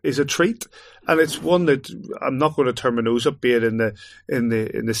is a treat, and it's one that I'm not going to turn my nose up, be it in the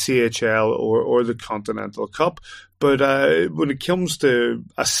CHL or the Continental Cup. But when it comes to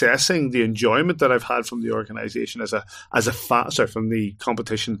assessing the enjoyment that I've had from the organisation from the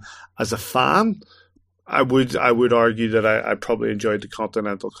competition as a fan, I would argue that I probably enjoyed the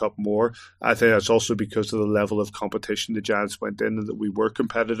Continental Cup more. I think that's also because of the level of competition the Giants went in, and that we were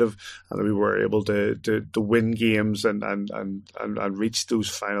competitive, and that we were able to win games and reach those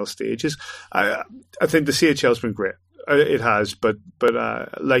final stages. I think the CHL's been great. It has, but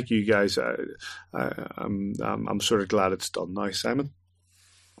like you guys, I'm sort of glad it's done now, Simon.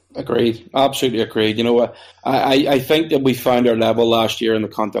 Agreed, absolutely agreed. I think that we found our level last year in the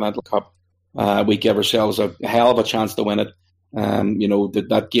Continental Cup. We gave ourselves a hell of a chance to win it.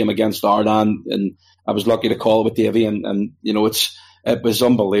 That game against Ireland, and I was lucky to call it with Davy, and it was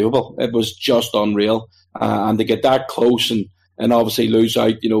unbelievable. It was just unreal, and to get that close and obviously lose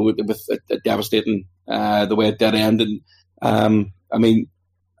out, with a devastating the way it did end. And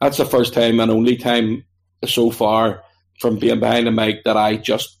that's the first time and only time so far from being behind the mic that I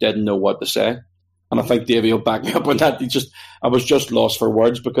just didn't know what to say. And I think Davey will back me up on that. I was just lost for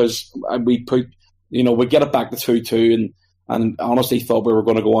words, because we get it back to 2-2 and honestly thought we were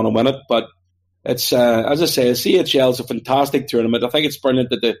going to go on and win it. But it's, as I say, CHL is a fantastic tournament. I think it's brilliant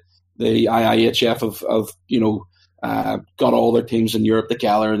that the IIHF have got all their teams in Europe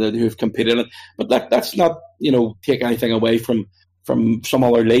together who've competed in it. But that's not, take anything away from some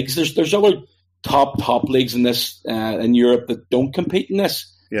other leagues. There's other top leagues in this in Europe that don't compete in this.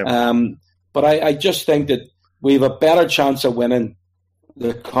 Yeah. But I just think that we have a better chance of winning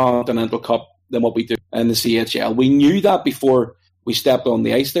the Continental Cup than what we do in the CHL. We knew that before we stepped on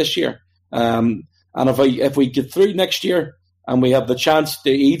the ice this year. And if we get through next year and we have the chance to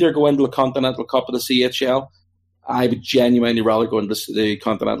either go into the Continental Cup or the CHL, I would genuinely rather go into the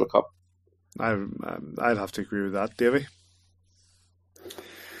Continental Cup. I'd have to agree with that, Davey.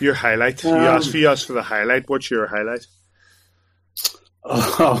 Your highlight. You asked for the highlight. What's your highlight?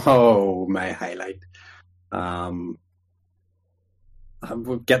 Oh, my highlight. I'm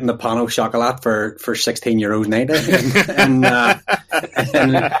getting the Pano Chocolat for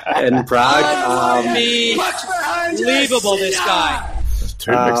 €16.90 in Prague. Unbelievable, this guy. There's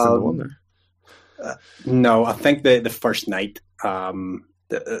two mixed into one there. No, I think the first night,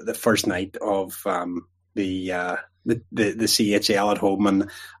 the first night of the CHL at home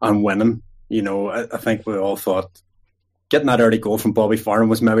and winning. I think we all thought getting that early goal from Bobby Farnham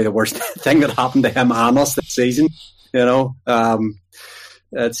was maybe the worst thing that happened to him and us this season.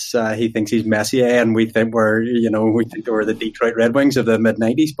 It's he thinks he's Messier, and we think we're the Detroit Red Wings of the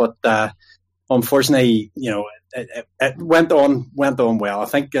mid-90s. But unfortunately, it went on well. I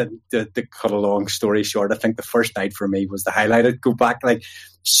think to cut a long story short, I think the first night for me was the highlight. I'd go back,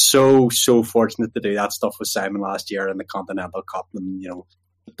 so fortunate to do that stuff with Simon last year in the Continental Cup, and the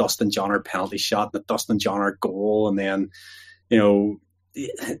Dustin Johnner penalty shot, and the Dustin Johnner goal, and then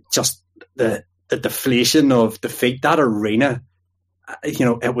just the deflation of defeat. That arena,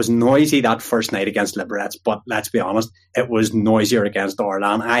 it was noisy that first night against Liberec, but let's be honest, it was noisier against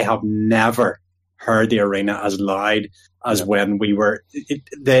Orlan. I have never heard the arena as loud as when we were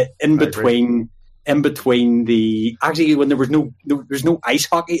in between the when there was no ice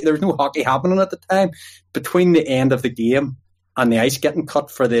hockey, there was no hockey happening at the time, between the end of the game and the ice getting cut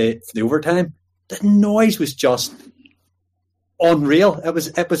for the overtime. The noise was just unreal.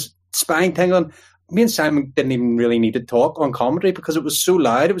 It was spine tingling. Me and Simon didn't even really need to talk on commentary because it was so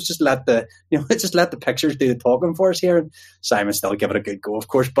loud. It was just let the pictures do the talking for us here. And Simon still give it a good go, of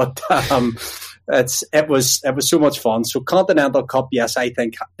course, but it was so much fun. So Continental Cup, yes, I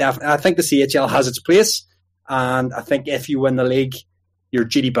think the CHL has its place, and I think if you win the league, you're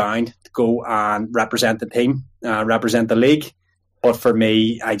duty bound to go and represent the team, represent the league. But for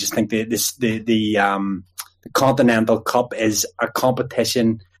me, I just think the Continental Cup is a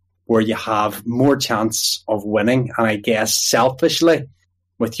competition where you have more chance of winning. And I guess selfishly,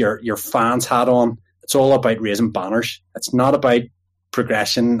 with your fans hat on, it's all about raising banners. It's not about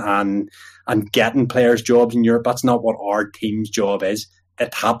progression and getting players jobs in Europe. That's not what our team's job is.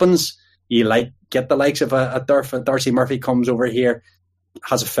 It happens. You get the likes of a Darcy Murphy comes over here,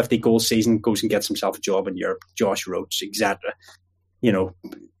 has a 50-goal season, goes and gets himself a job in Europe, Josh Roach, etc.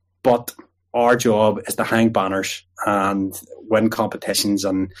 But our job is to hang banners and win competitions.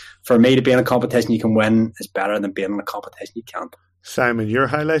 And for me, to be in a competition you can win is better than being in a competition you can't. Simon, your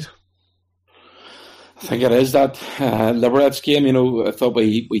highlight? I think it is that Liberec game. I thought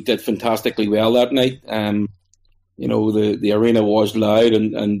we did fantastically well that night. The arena was loud,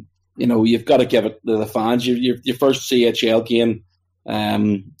 and you've got to give it to the fans. Your first CHL game,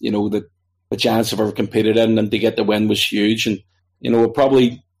 the chance of ever competed in, and to get the win was huge. And it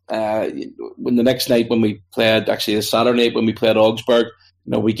probably. When the next night when we played, actually the Saturday night when we played Augsburg,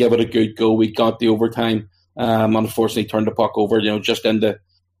 we gave it a good go. We got the overtime. Unfortunately, turned the puck over, just into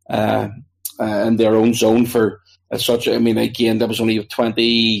in their own zone for such. Again, there was only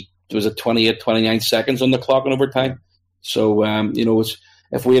 28, 29 seconds on the clock in overtime. So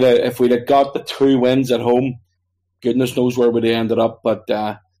if we'd have got the 2 wins at home, goodness knows where we'd have ended up. But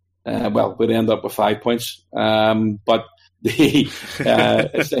we'd end up with 5 points. But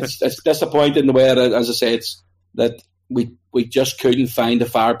it's disappointing in the way that, as I say, it's that we just couldn't find the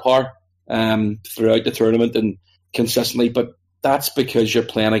firepower throughout the tournament and consistently. But that's because you're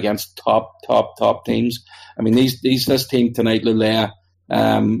playing against top teams. I mean, this team tonight, Lillea,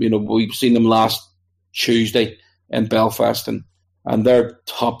 we've seen them last Tuesday in Belfast, and they're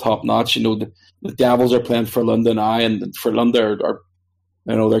top notch. The Devils are playing for London and for London are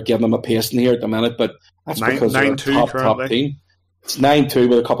they're giving them a pasting here at the minute, but that's because they're a top team. It's 9-2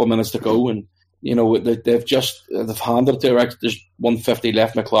 with a couple of minutes to go, and they've handed it to. There's 1:50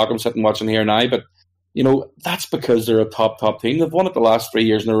 left in the clock. I'm sitting watching here now, but that's because they're a top team. They've won it the last 3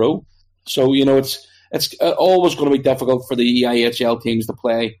 years in a row. So it's always going to be difficult for the EIHL teams to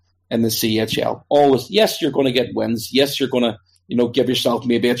play in the CHL. Always, yes, you're going to get wins. Yes, you're going to give yourself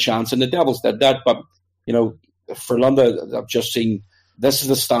maybe a chance. And the Devils did that, but for London, I've just seen this is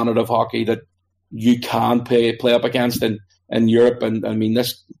the standard of hockey that you can play up against in Europe. And I mean,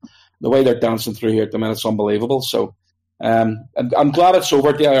 the way they're dancing through here at the minute is unbelievable. So I'm glad it's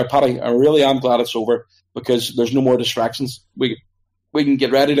over, Paddy. I really am glad it's over because there's no more distractions. We can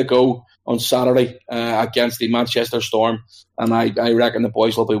get ready to go on Saturday against the Manchester Storm, and I reckon the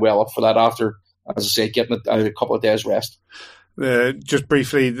boys will be well up for that after, as I say, getting a couple of days rest. Just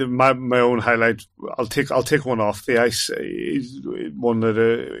briefly, my own highlight. I'll take one off the ice. One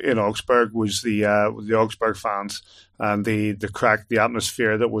that in Augsburg was the Augsburg fans and the crack, the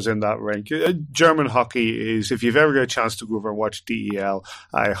atmosphere that was in that rink. German hockey is, if you've ever got a chance to go over and watch DEL,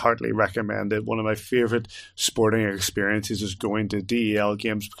 I heartily recommend it. One of my favourite sporting experiences is going to DEL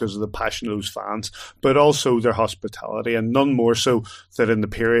games because of the passion of those fans, but also their hospitality, and none more so that in the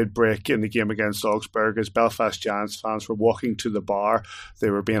period break in the game against Augsburg, as Belfast Giants fans were walking to the bar, they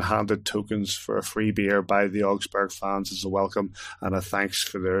were being handed tokens for a free beer by the Augsburg fans as a welcome and a thanks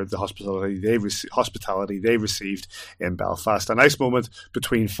for the hospitality they received in Belfast. A nice moment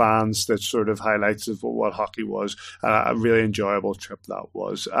between fans that sort of highlights of what hockey was. A really enjoyable trip that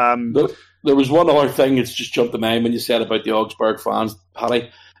was. There was one other thing that's just jumped to mind when you said about the Augsburg fans, Paddy.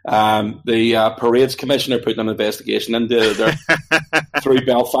 The Parades Commissioner put an investigation into their through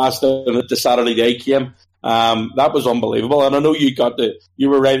Belfast at the Saturday day game. That was unbelievable, and I know you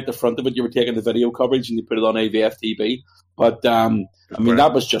were right at the front of it. You were taking the video coverage and you put it on AVFTV. But I mean,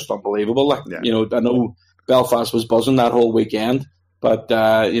 that was just unbelievable. I know Belfast was buzzing that whole weekend, but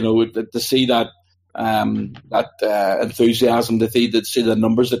to see that enthusiasm, to see the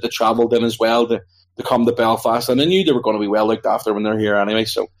numbers that they travelled in as well to come to Belfast, and I knew they were going to be well looked after when they're here anyway.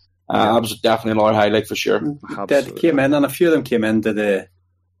 So that was definitely another highlight for sure. They came in, and a few of them came into the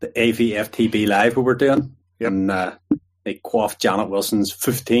AVFTB live we were doing, and they quaffed Janet Wilson's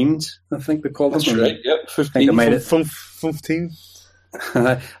 15s, I think they called them. That's right, yeah, 15. I made it 15.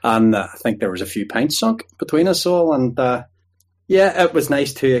 And I think there was a few pints sunk between us all, and it was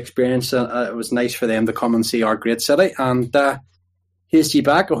nice to experience. It was nice for them to come and see our great city, and here's you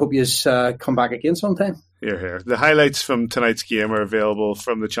back. I hope you come back again sometime. Here. The highlights from tonight's game are available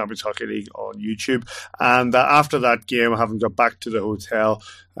from the Champions Hockey League on YouTube. And after that game, having got back to the hotel,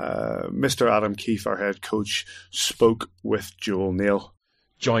 Mr. Adam Keefe, our head coach, spoke with Joel Neal.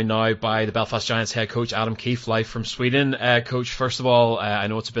 Joined now by the Belfast Giants head coach Adam Keefe, live from Sweden. Coach, first of all, I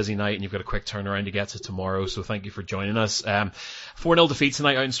know it's a busy night and you've got a quick turnaround to get to tomorrow, so thank you for joining us. 4-0 defeat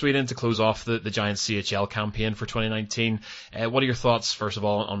tonight out in Sweden to close off the Giants CHL campaign for 2019. What are your thoughts, first of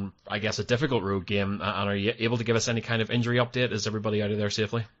all, on, I guess, a difficult road game, and are you able to give us any kind of injury update? Is everybody out of there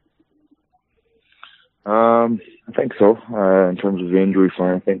safely? I think so. In terms of the injury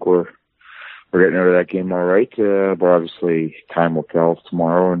front, I think we're getting out of that game all right, but obviously time will tell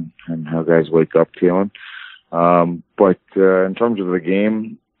tomorrow and how guys wake up feeling. But in terms of the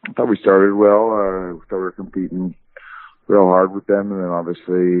game, I thought we started well. We thought we were competing real hard with them, and then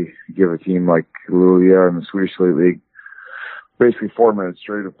obviously give a team like Luleå in the Swedish Elite League basically 4 minutes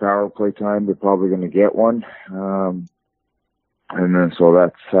straight of power play time. They're probably going to get one. And then so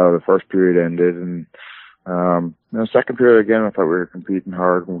that's how the first period ended. And second period again, I thought we were competing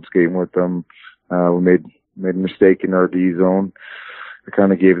hard and skating with them. We made a mistake in our D zone. It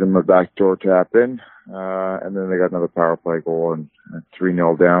kind of gave them a backdoor tap in, and then they got another power play goal, and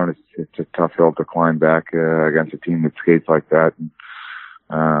 3-0 down. It's a tough hill to climb back against a team that skates like that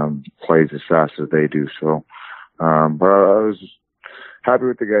and plays as fast as they do. So, but I was happy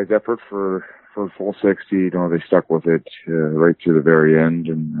with the guys' effort for the full 60. They stuck with it right to the very end,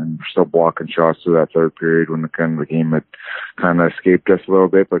 and we're still blocking shots through that third period when the game had kind of escaped us a little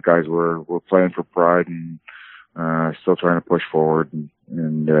bit. But guys were playing for pride and still trying to push forward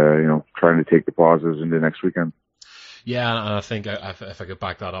and trying to take the positives into next weekend. Yeah, and I think if I could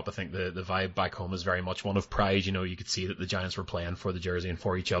back that up, I think the vibe back home is very much one of pride. You know, you could see that the Giants were playing for the jersey and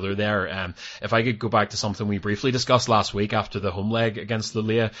for each other there. If I could go back to something we briefly discussed last week after the home leg against the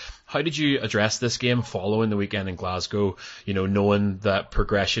Leah, how did you address this game following the weekend in Glasgow? You know, knowing that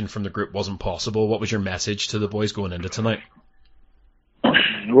progression from the group wasn't possible, what was your message to the boys going into tonight?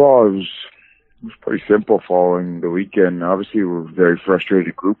 Well, it was pretty simple following the weekend. Obviously, we're a very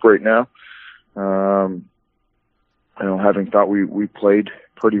frustrated group right now. You know, having thought we played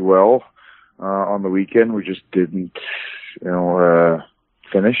pretty well on the weekend, we just didn't,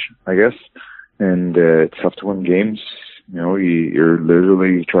 finish, I guess. And it's tough to win games. You know, you're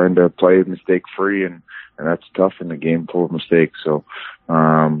literally trying to play mistake free, and that's tough in a game full of mistakes. So,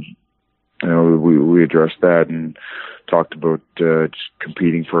 you know, we addressed that and talked about just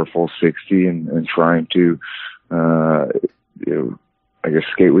competing for a full 60 and trying to, I guess,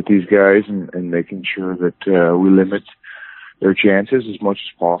 skate with these guys and making sure that we limit their chances as much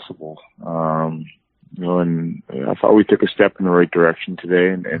as possible. You know, and I thought we took a step in the right direction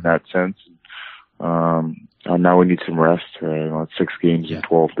today in that sense. Now we need some rest. You know, it's 6 games in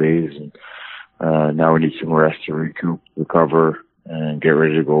 12 days, and now we need some rest to recoup, recover, and get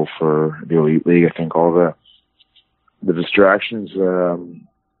ready to go for the Elite League. I think all the distractions are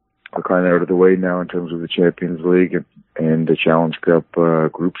kind of out of the way now in terms of the Champions League and the Challenge Cup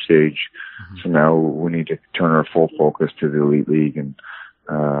group stage. Mm-hmm. So now we need to turn our full focus to the Elite League and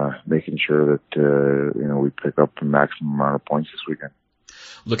making sure that we pick up the maximum amount of points this weekend.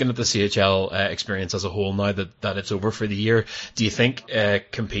 Looking at the CHL experience as a whole now that it's over for the year, do you think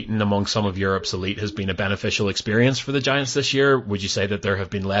competing among some of Europe's elite has been a beneficial experience for the Giants this year? Would you say that there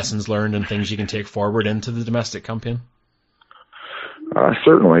have been lessons learned and things you can take forward into the domestic campaign?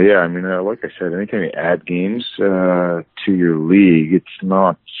 Certainly, yeah. I mean, like I said, anytime you add games to your league, it's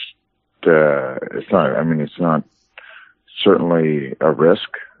not certainly a risk,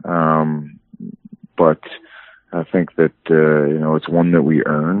 but I think that it's one that we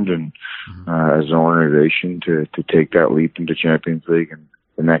earned, and as an organization to take that leap into Champions League and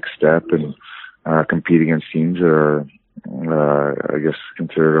the next step and compete against teams that are, I guess,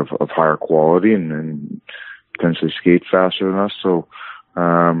 considered of higher quality and potentially skate faster than us. So,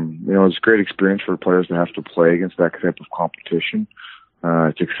 it's a great experience for players to have to play against that type of competition.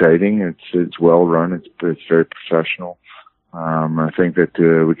 It's exciting. It's well run. It's very professional. I think that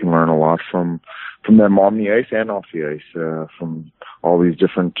we can learn a lot from them on the ice and off the ice, from all these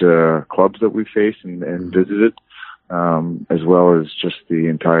different clubs that we faced and visited, as well as just the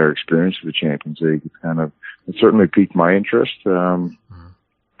entire experience of the Champions League. It certainly piqued my interest. But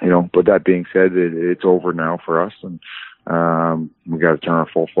that being said, it's over now for us, and we got to turn our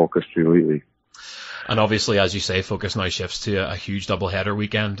full focus to the Elite League. And obviously, as you say, focus now shifts to a huge doubleheader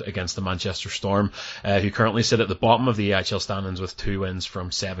weekend against the Manchester Storm, who currently sit at the bottom of the EHL standings with 2 wins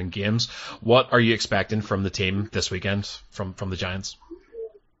from 7 games. What are you expecting from the team this weekend, from the Giants?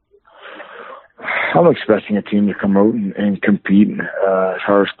 I'm expecting a team to come out and compete as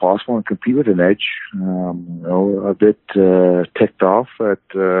hard as possible and compete with an edge. A bit ticked off at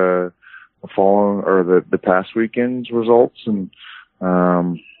the past weekend's results, and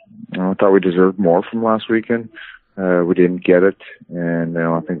I thought we deserved more from last weekend. We didn't get it, and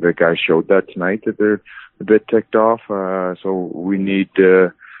I think the guys showed that tonight that they're a bit ticked off. So we need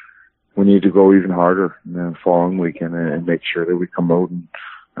to go even harder in the following weekend and make sure that we come out and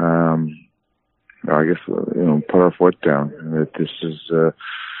I guess put our foot down. That this is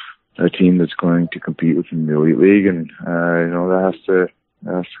a team that's going to compete within the Elite League, and that has to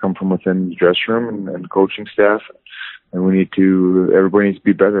come from within the dressing room and coaching staff. And everybody needs to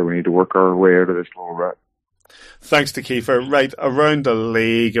be better. We need to work our way out of this little rut. Thanks to Kiefer. Right, around the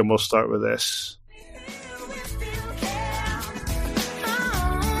league, and we'll start with this.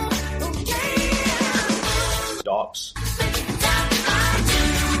 Dops.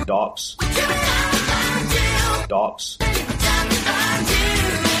 Dops. Dops.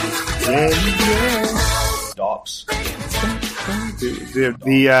 Dops.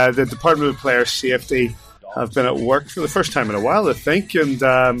 The Department of Player Safety have been at work for the first time in a while, I think, and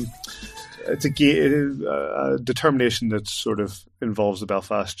it's a determination that sort of involves the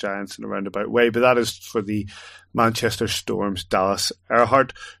Belfast Giants in a roundabout way, but that is for the Manchester Storm's Dallas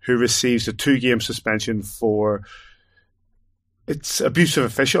Earhart, who receives a 2-game suspension for it's abusive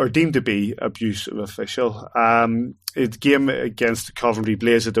official, or deemed to be abusive official. It's game against the Coventry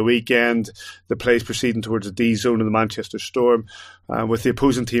Blaze at the weekend. The play's proceeding towards the D zone of the Manchester Storm, with the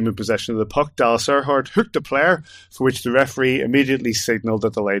opposing team in possession of the puck. Dallas Earhart hooked the player, for which the referee immediately signalled a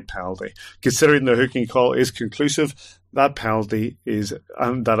delayed penalty. Considering the hooking call is conclusive, that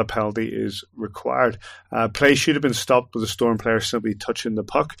a penalty is required. Play should have been stopped with the Storm player simply touching the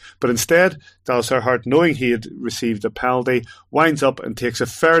puck, but instead, Dallas Earhart, knowing he had received a penalty, winds up and takes a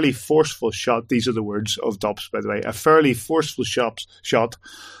fairly forceful shot. These are the words of Dops, by the way. A fairly forceful shot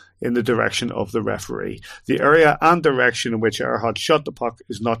in the direction of the referee. The area and direction in which Earhart shot the puck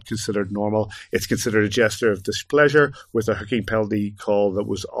is not considered normal. It's considered a gesture of displeasure with a hooking penalty call that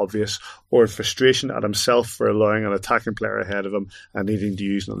was obvious, or frustration at himself for allowing an attacking player ahead of him and needing to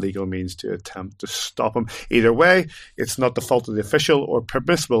use an illegal means to attempt to stop him. Either way, it's not the fault of the official or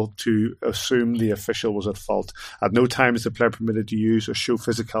permissible to assume the official was at fault. At no time is the player permitted to use or show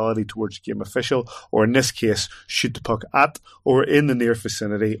physicality towards the game official, or in this case, shoot the puck at or in the near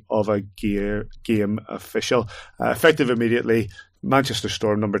vicinity of a game official. Effective immediately, Manchester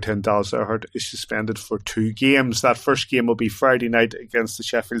Storm number 10 Dallas Earhart is suspended for 2 games. That first game will be Friday night against the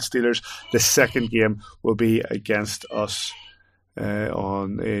Sheffield Steelers. The second game will be against us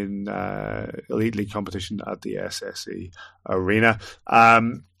in Elite League competition at the SSE Arena.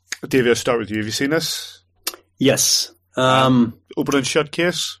 David, I'll start with you. Have you seen this? Yes. Open and shut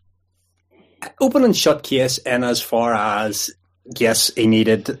case? Open and shut case, and as far as, yes, he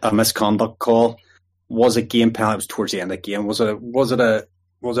needed a misconduct call. Was a game penalty? It was towards the end of the game. Was it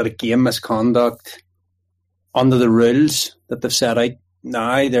a game misconduct under the rules that they've set out?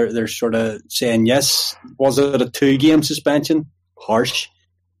 Now they're sort of saying yes. Was it a 2-game suspension? Harsh.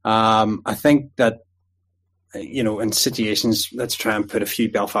 I think that, in situations, let's try and put a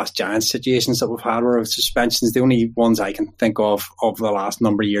few Belfast Giants situations that we've had where suspensions. The only ones I can think of the last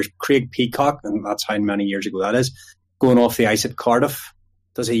number of years, Craig Peacock, and that's how many years ago that is, going off the ice at Cardiff.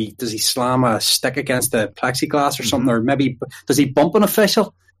 Does he slam a stick against the plexiglass or something, or maybe does he bump an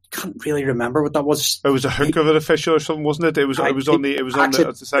official? Can't really remember what that was. It was a hook of an official or something, wasn't it? It was on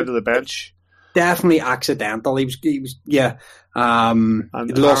the side of the bench. Definitely accidental. He was yeah. He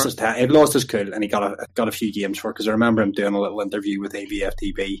lost his cool, and he got a few games for it, because I remember him doing a little interview with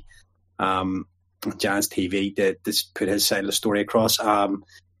ABFTV, Giants TV, to put his side of the story across.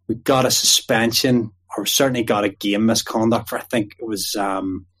 We got a suspension, or certainly got a game misconduct for, I think it was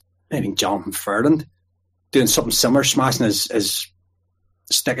maybe Jonathan Ferdinand doing something similar, smashing his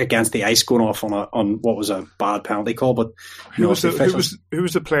stick against the ice, going off on what was a bad penalty call. But who was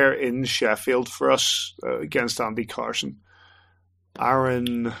the player in Sheffield for us against Andy Carson?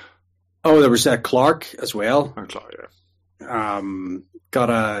 Aaron. Oh, there was Clark as well. Clark, yeah.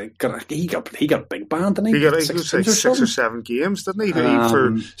 He got a big ban, didn't he? He got 6 or 7 games, didn't he?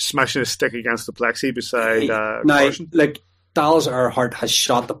 For smashing a stick against the plexi beside Carson. Like, Dallas Earhart has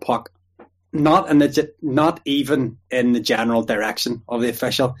shot the puck not even in the general direction of the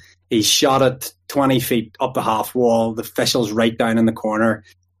official. He shot it 20 feet up the half wall. The official's right down in the corner.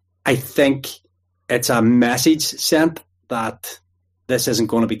 I think it's a message sent that this isn't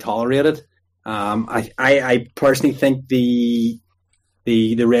going to be tolerated. I personally think the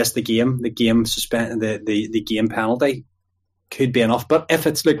rest of the game suspend, the game penalty could be enough. But if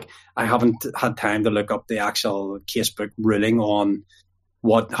it's, look, I haven't had time to look up the actual casebook ruling on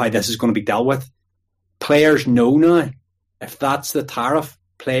how this is going to be dealt with. Players know now. If that's the tariff,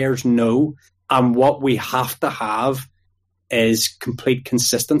 players know. And what we have to have is complete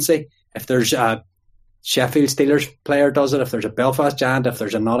consistency. If there's a Sheffield Steelers player does it, if there's a Belfast Giant, if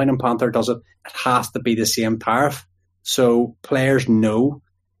there's a Nottingham Panther does it, it has to be the same tariff. So players know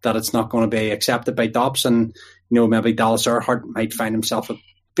that it's not going to be accepted by DOPS, and maybe Dallas Earhart might find himself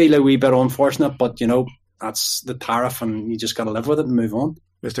feel a wee bit unfortunate, but that's the tariff, and you just got to live with it and move on.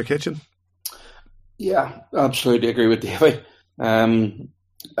 Mr. Kitchen? Yeah, absolutely agree with Davey.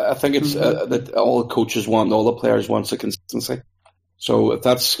 I think it's that all coaches want, all the players want the consistency. So if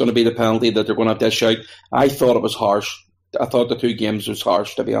that's going to be the penalty that they're going to dish out, I thought it was harsh. I thought the 2 games was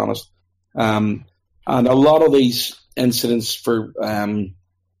harsh, to be honest. And a lot of these incidents for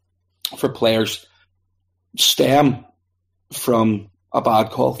players stem from a bad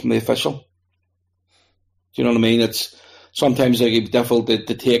call from the official. Do you know what I mean? It's sometimes it's difficult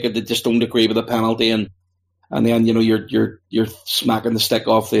to take it. They just don't agree with the penalty, and then you're smacking the stick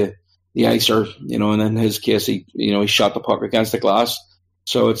off the ice, or and in his case he shot the puck against the glass.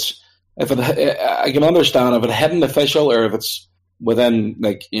 So it's I can understand if it hit an official, or if it's within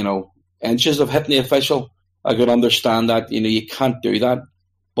inches of hitting the official, I could understand that you can't do that.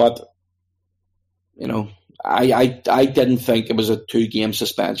 But I didn't think it was a 2-game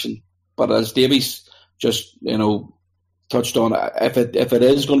suspension. But as Davies just touched on, if it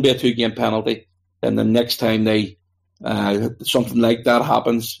is going to be a 2-game penalty, then the next time they something like that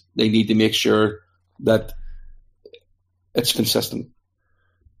happens, they need to make sure that it's consistent.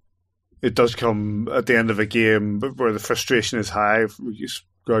 it does come at the end of a game where the frustration is high.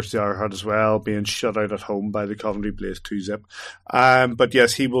 Grouch the Arrowhead as well, being shut out at home by the Coventry Blaze 2-0. But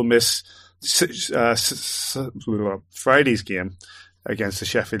yes, he will miss Friday's game against the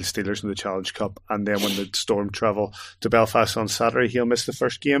Sheffield Steelers in the Challenge Cup, and then when the Storm travel to Belfast on Saturday, he'll miss the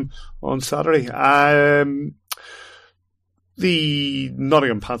first game on Saturday. The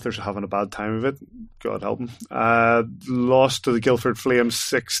Nottingham Panthers are having a bad time of it, God help them. Lost to the Guildford Flames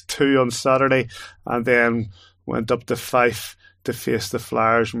 6-2 on Saturday, and then went up to Fife to face the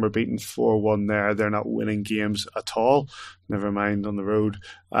Flyers and were beaten 4-1 there. They're not winning games at all, never mind on the road.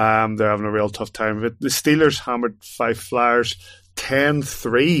 They're having a real tough time of it. The Steelers hammered Fife Flyers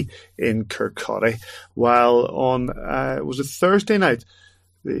 10-3 in Kirkcaldy, while on was it Thursday night,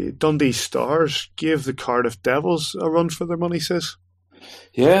 the Dundee Stars gave the Cardiff Devils a run for their money, sis.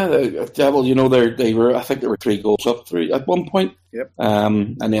 Yeah, the Devil, they were, I think they were 3 goals up at one point. Yep.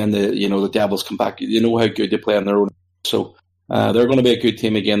 And then the Devils come back. You know how good they play on their own. So they're going to be a good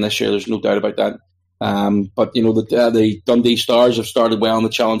team again this year. There's no doubt about that. But the Dundee Stars have started well in the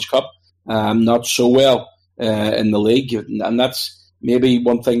Challenge Cup, not so well in the league, and that's maybe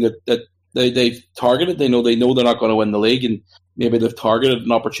one thing that they've targeted. They know they're not going to win the league, and maybe they've targeted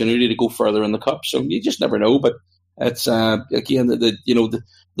an opportunity to go further in the cup. So you just never know. But it's again the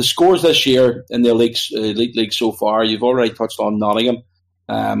scores this year in the elite league so far. You've already touched on Nottingham.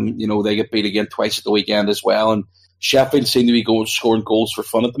 They get beat again twice at the weekend as well, and Sheffield seem to be scoring goals for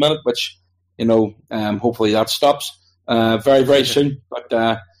fun at the minute, which hopefully that stops very, very soon.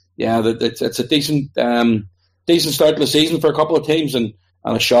 But it's a decent start to the season for a couple of teams, and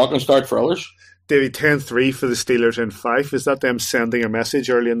a shocking start for others. Davey, 10-3 for the Steelers in Fife. Is that them sending a message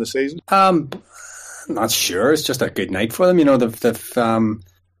early in the season? Not sure. It's just a good night for them.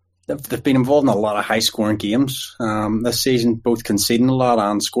 They've been involved in a lot of high scoring games this season, both conceding a lot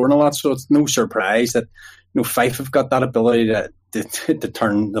and scoring a lot. So it's no surprise that Fife have got that ability to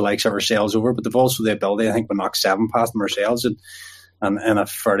turn the likes of ourselves over, but they've also the ability, I think, to knock 7 past them ourselves and a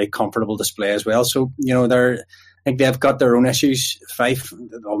fairly comfortable display as well. So I think they've got their own issues. Fife,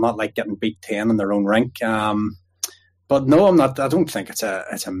 they'll not like getting beat 10 in their own rink. But no, I'm not. I don't think it's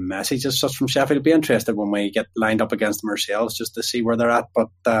a message as such from Sheffield. I'd be interested when we get lined up against them ourselves just to see where they're at. But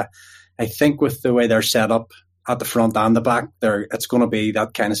I think with the way they're set up at the front and the back, it's going to be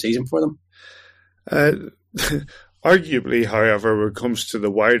that kind of season for them. Arguably, however, when it comes to the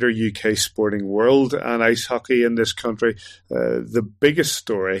wider UK sporting world and ice hockey in this country, the biggest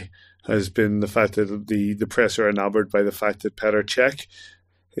story has been the fact that the press are enamored by the fact that Petr Cech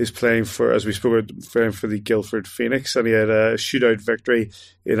is playing for, as we spoke about, playing for the Guildford Phoenix, and he had a shootout victory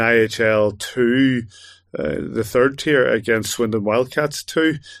in IHL 2, the third tier, against Swindon Wildcats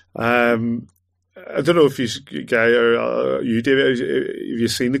 2. I don't know if you guys or you, David, have you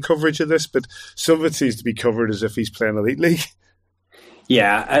seen the coverage of this? But some of it seems to be covered as if he's playing Elite League.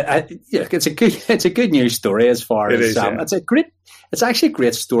 Yeah, it's a good news story as far as it's actually a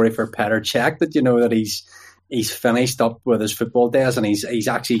great story for Petr Cech that he's finished up with his football days and he's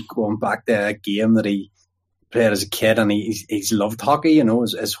actually going back to a game that he played as a kid, and he's loved hockey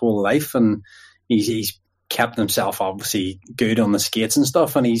his whole life, and he's kept himself obviously good on the skates and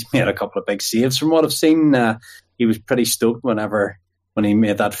stuff, and he's made a couple of big saves from what I've seen. He was pretty stoked when he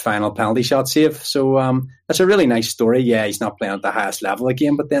made that final penalty shot save. So it's a really nice story. Yeah, he's not playing at the highest level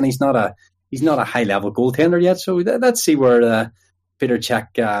again, but then he's not a high level goaltender yet. So let's see where Petr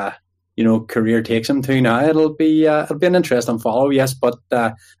Cech career takes him to now. It'll be an interesting follow, yes, but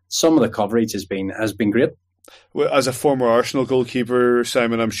some of the coverage has been great. Well, as a former Arsenal goalkeeper,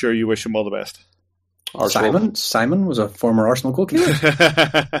 Simon, I'm sure you wish him all the best. Simon was a former Arsenal goalkeeper.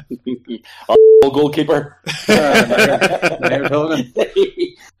 Arsenal goalkeeper. Do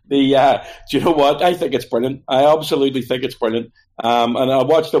you know what? I think it's brilliant. I absolutely think it's brilliant. And I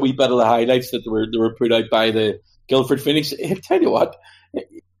watched a wee bit of the highlights that they were put out by the Guildford Phoenix. I tell you what,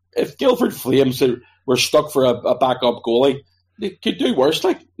 if Guildford Flames were stuck for a backup goalie, they could do worse.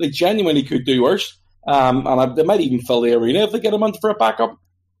 Like, they genuinely could do worse. And they might even fill the arena if they get him on for a backup.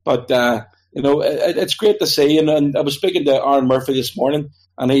 But it's great to see. And I was speaking to Aaron Murphy this morning,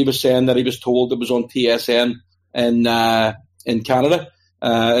 and he was saying that he was told it was on TSN in Canada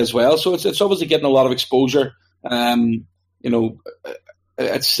as well. So it's obviously getting a lot of exposure. It's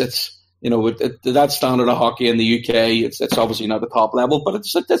that standard of hockey in the UK. It's obviously not the top level, but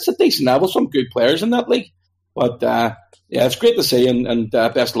it's a decent level. Some good players in that league. But it's great to see, and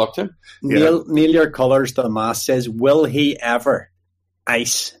best luck to him. Neil your colours to the mast says, will he ever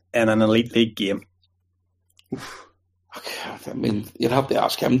ice in an Elite League game? I mean, you'd have to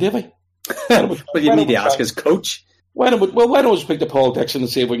ask him, Davey. But you need to ask his coach. why don't we speak to Paul Dixon and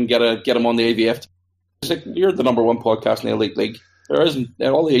see if we can get him on the AVF? Like, you're the number one podcast in the Elite League. There isn't,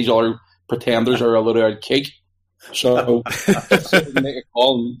 all these other pretenders are a load of cake. So make a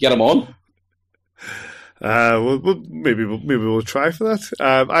call and get him on. Maybe we'll try for that.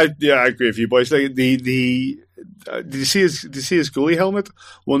 I agree with you boys. Like did you see his goalie helmet?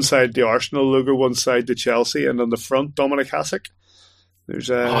 One side the Arsenal logo, one side the Chelsea, and on the front Dominic Hasek.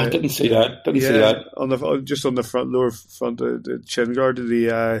 There's I didn't see that. See that on the lower front, the chin guard.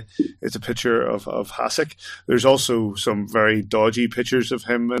 It's a picture of Hasek. There's also some very dodgy pictures of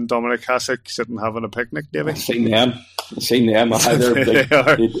him and Dominic Hasek sitting having a picnic. Maybe I've seen them. They'd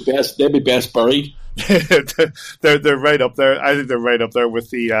be best buried. they're right up there. I think they're right up there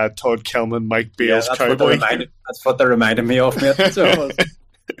with the Todd Kelman, Mike Bales cowboy. That's what they're reminding me of, mate. So.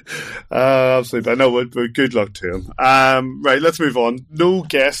 Absolutely. I know, but good luck to him. Right, let's move on. No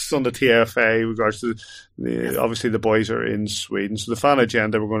guests on the TFA with regards to obviously the boys are in Sweden. So the fan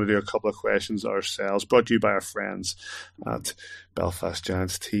agenda, we're going to do a couple of questions ourselves, brought to you by our friends at Belfast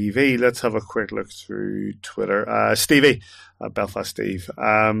Giants TV. Let's have a quick look through Twitter. Stevie at Belfast Steve.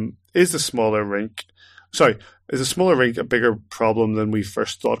 Is a smaller rink a bigger problem than we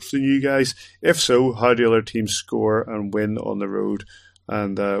first thought for you guys? If so, how do other teams score and win on the road?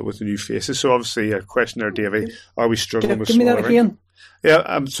 And with the new faces. So obviously a question there, Davey. Are we struggling with smaller? Give me that again. Yeah,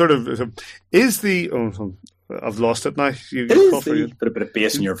 I'm sort of... I've lost it now. Put a bit of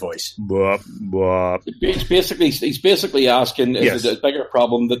bass in your voice. He's basically asking, is it a bigger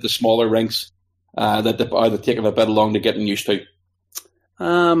problem that the smaller rinks are they taking a bit long to getting used to?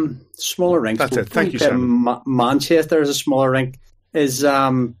 Smaller rinks. That's it. Thank you, Simon. Manchester is a smaller rink. Is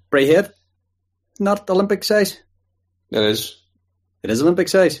Braehead not Olympic size? It is. It is Olympic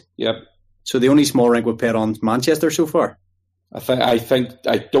size? Yep. So the only small rink we've played on is Manchester so far? I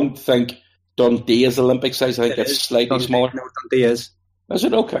don't think Dundee is Olympic size. I think it's slightly smaller. No, Dundee is. Is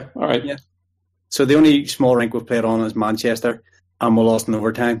it? Okay. All right. Yeah. So the only small rink we've played on is Manchester, and we lost in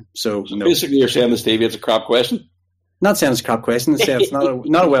overtime. So no. Basically you're saying this, Davey, it's a crap question? Not saying it's a crap question. It's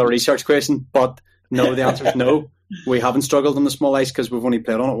not a well-researched question, but no, the answer is no. We haven't struggled on the small ice because we've only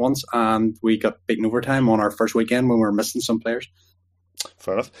played on it once, and we got beaten overtime on our first weekend when we were missing some players.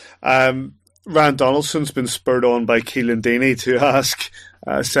 Fair enough. Rand Donaldson's been spurred on by Keelan Deeney to ask,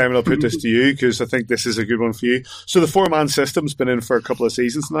 Simon, I'll put this to you because I think this is a good one for you. So the four-man system's been in for a couple of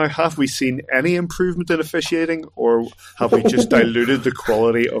seasons now. Have we seen any improvement in officiating, or have we just diluted the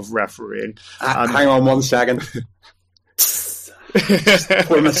quality of refereeing? Hang on 1 second.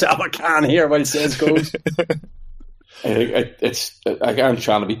 Pour myself a can here while it says goes. I'm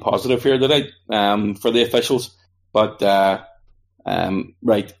trying to be positive here today for the officials, but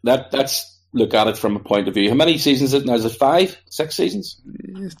right, that's look at it from a point of view. How many seasons is it now? Is it 5, 6 seasons?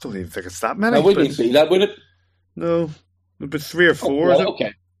 I don't even think it's that many. I wouldn't be that, would it? No, but 3 or 4.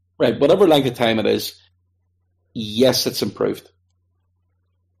 Okay, right. Whatever length of time it is, yes, it's improved.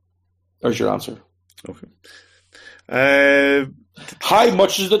 There's your answer. Okay. How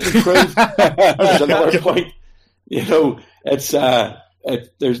much is it improved? There's another point. You know, it's I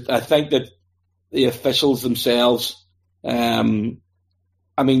think that the officials themselves. I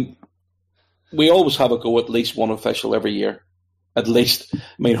mean, we always have a go at least one official every year. At least. I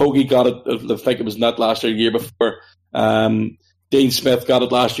mean, Hoagie got it, I think it was not last year, the year before. Dean Smith got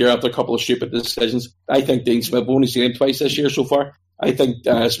it last year after a couple of stupid decisions. I think Dean Smith, we've only seen him twice this year so far. I think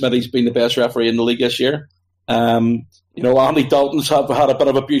Smithy's been the best referee in the league this year. You know, Andy Dalton's had a bit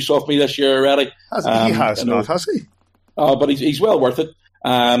of abuse off me this year already. He has not, has he? But he's well worth it.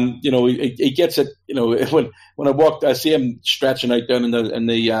 You know, he gets it. You know, when I walked, I see him stretching out down in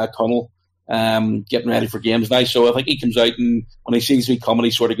the tunnel, getting ready for games now. So I think he comes out, and when he sees me coming,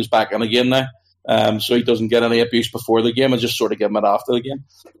 he sort of goes back in again now. So he doesn't get any abuse before the game, and just sort of give him it after the game.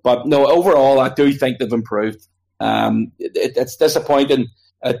 But no, overall, I do think they've improved. It's disappointing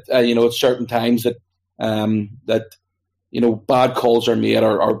at you know, at certain times that you know, bad calls are made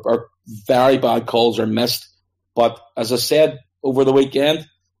or very bad calls are missed. But as I said over the weekend,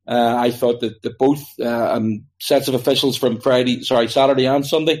 I thought that both sets of officials from Saturday and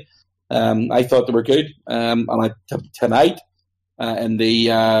Sunday, I thought they were good. And tonight in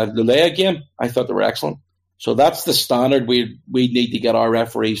the Lea game, I thought they were excellent. So that's the standard we need to get our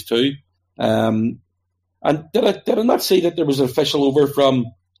referees to. And did I not see that there was an official over from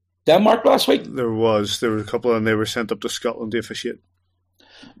Denmark last week? There were a couple, and they were sent up to Scotland to officiate.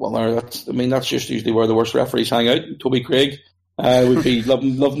 Well, that's just usually where the worst referees hang out. Toby Craig would be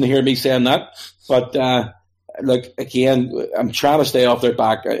loving to hear me saying that. But look, again, I'm trying to stay off their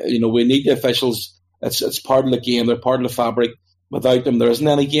back. You know, we need the officials. It's part of the game. They're part of the fabric. Without them, there isn't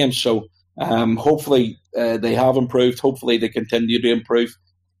any game. So Hopefully they have improved. Hopefully they continue to improve.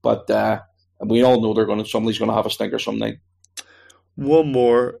 But we all know somebody's going to have a stinker some night. One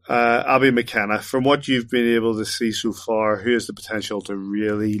more, Abby McKenna. From what you've been able to see so far, who has the potential to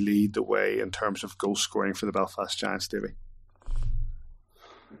really lead the way in terms of goal scoring for the Belfast Giants, Davy?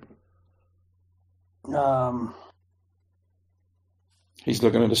 He's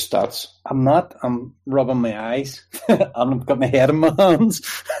looking at his stats. I'm not. I'm rubbing my eyes. I've got my head in my hands.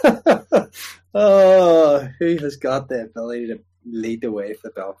 Oh, who has got the ability to lead the way for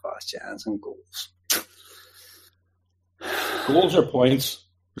the Belfast Giants in goals? Goals or points?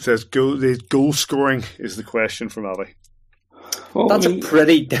 It says goal scoring is the question from Abby. Well, That's a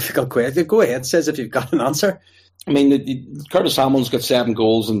pretty difficult question. Go ahead, says if you've got an answer. I mean, Curtis Hamlin's got 7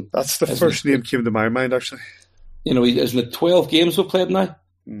 goals, and that's the first name came to my mind, actually. You know, isn't it 12 games we've played now?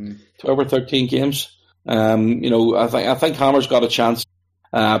 12 or 13 games. You know, I think Hammer's got a chance.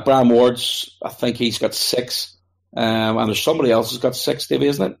 Brian Ward's, I think he's got 6. And there's somebody else who's got 6, Davey,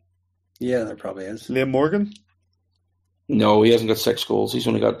 isn't it? Yeah, there probably is. Liam Morgan? No, he hasn't got 6 goals. I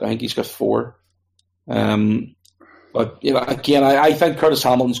think he's got 4. But you know, again, I think Curtis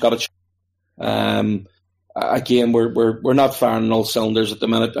Hamilton's got a chance. Again, we're not firing on all cylinders at the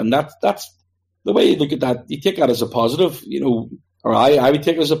minute, and that's the way you look at that. You take that as a positive, you know, or I would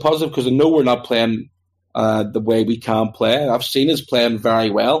take it as a positive because I know we're not playing the way we can play. I've seen us playing very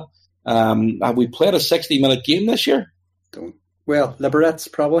well. Have we played a 60-minute game this year? Well, Liberettes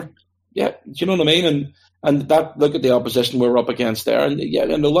probably. Yeah, do you know what I mean? And that, look at the opposition we're up against there. And yeah,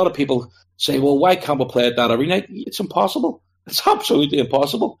 and a lot of people say, well, why can't we play at that every night? It's impossible. It's absolutely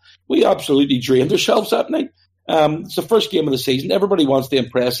impossible. We absolutely drained ourselves that night. It's the first game of the season. Everybody wants to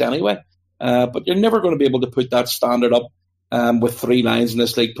impress anyway. But you're never going to be able to put that standard up with 3 lines in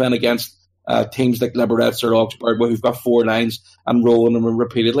this league, playing against teams like Liberettes or Augsburg, who've got 4 lines and rolling them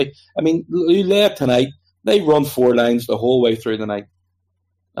repeatedly. I mean, late tonight, they run 4 lines the whole way through the night.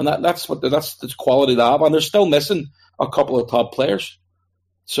 And that's the quality they have, and they're still missing a couple of top players.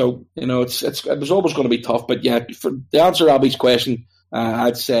 So you know, it was always going to be tough. But yeah, for the answer to Abby's question,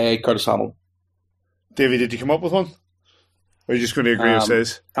 I'd say Curtis Hamilton. Davey, did you come up with one? Or are you just going to agree with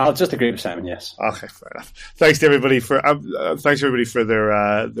says? I'll just agree with Simon. Yes. Okay, fair enough. Thanks to everybody for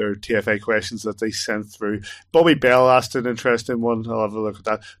their TFA questions that they sent through. Bobby Bell asked an interesting one. I'll have a look at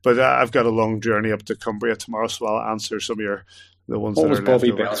that. But I've got a long journey up to Cumbria tomorrow, so I'll answer some of the ones what that was are Bobby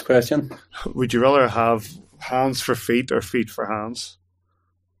left over. Bell's question? Would you rather have hands for feet or feet for hands?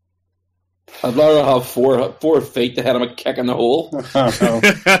 I'd rather have 4 feet to hit him a kick in the hole.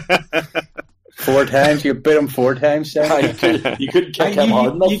 4 times? You could boot him 4 times, Sam? You could kick him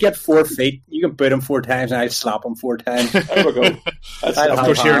hard enough. You get 4 feet. You can boot him 4 times, and I'd slap him 4 times. There we go. Of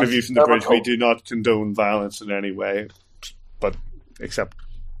course, here in the View from the Bridge, we do not condone violence in any way, but except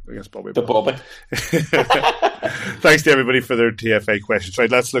against Bobby. The Bobby. Thanks to everybody for their TFA questions. Right,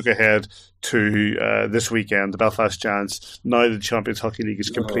 let's look ahead to this weekend. The Belfast Giants, now the Champions Hockey League is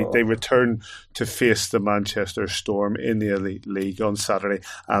complete, they return to face the Manchester Storm in the Elite League on Saturday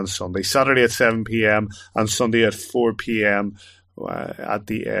and Sunday. Saturday at 7 p.m. and Sunday at 4 p.m. At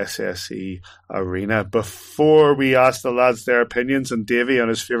the SSE Arena. Before we ask the lads their opinions and Davey on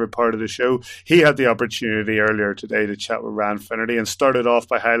his favourite part of the show, he had the opportunity earlier today to chat with Ryan Finnerty and started off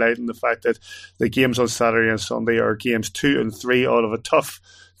by highlighting the fact that the games on Saturday and Sunday are games 2 and 3 out of a tough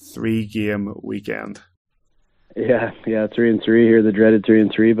 3-game weekend. Yeah, 3 and 3 here, the dreaded 3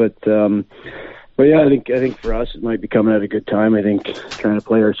 and 3, but yeah, I think for us it might be coming at a good time. I think trying to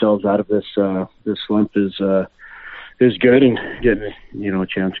play ourselves out of this slump is good, and getting a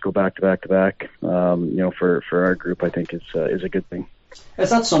chance to go back to back. For our group, I think is a good thing. Is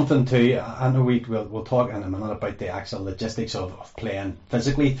that something too? I know we'll talk in a minute about the actual logistics of playing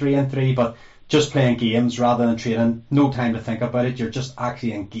physically 3 and 3, but just playing games rather than training, no time to think about it. You're just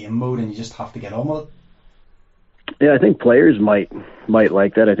actually in game mode, and you just have to get on with it. Yeah, I think players might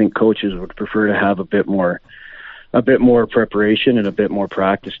like that. I think coaches would prefer to have a bit more preparation and a bit more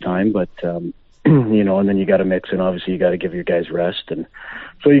practice time, but. And then you got to mix in. Obviously, you got to give your guys rest, and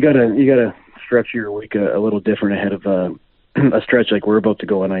so you got to structure your week a little different ahead of a stretch like we're about to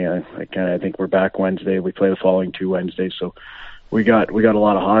go. And I think we're back Wednesday. We play the following 2 Wednesdays, so we got a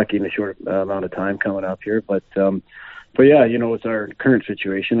lot of hockey in a short amount of time coming up here. But yeah, with our current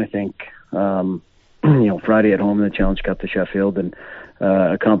situation, I think Friday at home in the Challenge Cup to Sheffield, and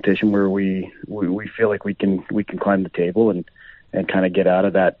a competition where we feel like we can climb the table and kind of get out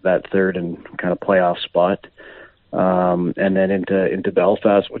of that third and kind of playoff spot, and then into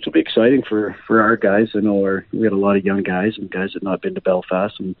Belfast, which will be exciting for our guys. I know we had a lot of young guys and guys that have not been to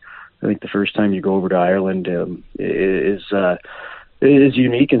Belfast, and I think the first time you go over to Ireland is is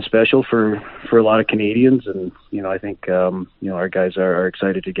unique and special for a lot of Canadians, and I think our guys are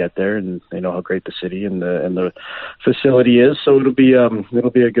excited to get there, and they know how great the city and the facility is. So it'll be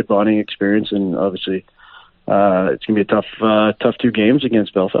a good bonding experience, and obviously it's gonna be a tough 2 games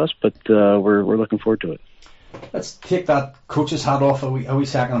against Belfast, but we're looking forward to it. Let's take that coach's hat off a wee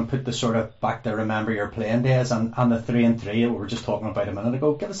second and put the sort of back to remember your playing days and the 3-3 that we were just talking about a minute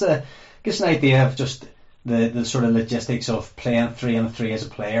ago. Give us an idea of just the sort of logistics of playing 3-3 as a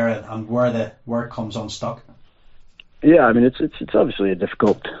player and where it comes unstuck. Yeah, I mean it's obviously a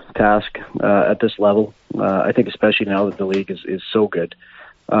difficult task at this level. I think especially now that the league is so good.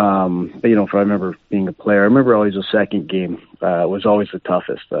 But if I remember being a player, I remember always the second game was always the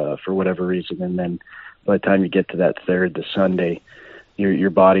toughest for whatever reason, and then by the time you get to that third, the Sunday, your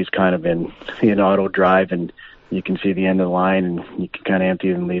body's kind of in auto drive, and you can see the end of the line, and you can kind of empty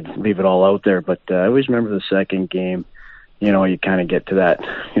it and leave it all out there. But I always remember the second game, you kind of get to that.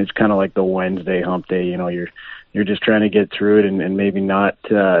 It's kind of like the Wednesday hump day. You're just trying to get through it, and maybe not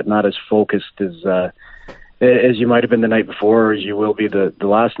as focused as you might have been the night before, or as you will be the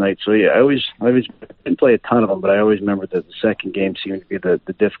last night. So yeah, I always didn't play a ton of them, but I always remember that the second game seemed to be the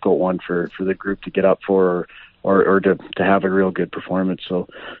difficult one for the group to get up for, or to have a real good performance. So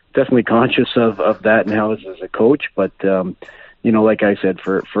definitely conscious of that now as a coach. But like I said,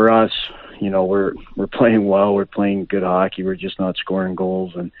 for us, we're playing well, we're playing good hockey, we're just not scoring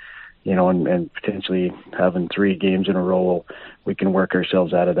goals, and and potentially having 3 games in a row, we can work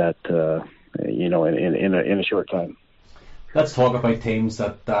ourselves out of that. In a short time. Let's talk about teams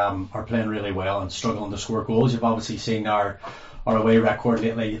that are playing really well and struggling to score goals. You've obviously seen our away record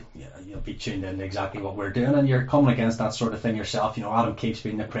lately. You'll be tuned in to exactly what we're doing, and you're coming against that sort of thing yourself. Adam Keefe's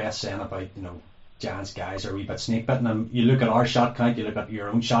been in the press saying about Giants guys are a wee bit snake bitten, and you look at our shot count, you look at your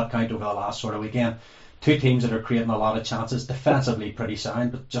own shot count over the last sort of weekend. 2 teams that are creating a lot of chances, defensively pretty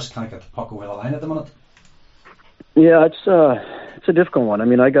sound, but just can't get the puck over the line at the minute. Yeah, it's a difficult one. I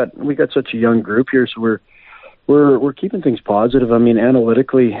mean, we got such a young group here, so we're keeping things positive. I mean,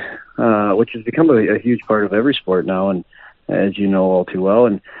 analytically, which has become a huge part of every sport now, and as you know all too well,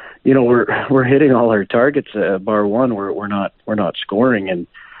 and we're hitting all our targets. Bar one, we're not scoring, and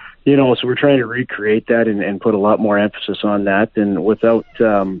so we're trying to recreate that and put a lot more emphasis on that, and without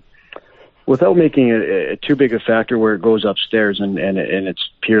making it too big a factor where it goes upstairs and it's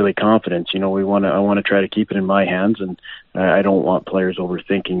purely confidence. I want to try to keep it in my hands, and I don't want players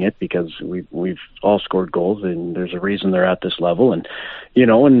overthinking it, because we've all scored goals, and there's a reason they're at this level, and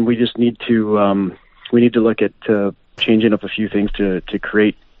and we just need to look at changing up a few things to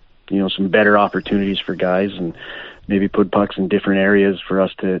create some better opportunities for guys, and maybe put pucks in different areas for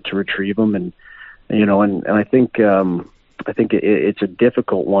us to retrieve them, and I think it's a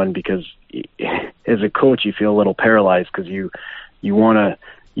difficult one, because as a coach you feel a little paralyzed, because you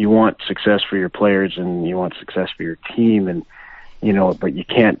want success for your players, and you want success for your team, and but you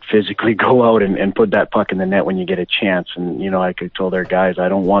can't physically go out and put that puck in the net when you get a chance. And I could tell their guys, I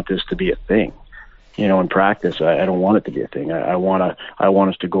don't want this to be a thing. In practice, I don't want it to be a thing. I want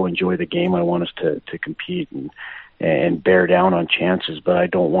us to go enjoy the game. I want us to compete and bear down on chances, but I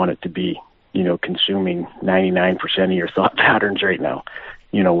don't want it to be consuming 99% of your thought patterns right now.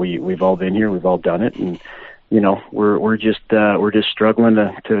 We've all been here, we've all done it, and we're just struggling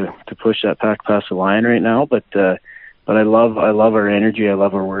to push that puck past the line right now. But I love our energy. I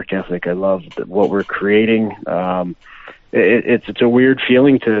love our work ethic. I love what we're creating. It's a weird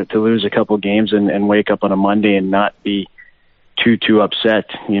feeling to lose a couple games and wake up on a Monday and not be too upset.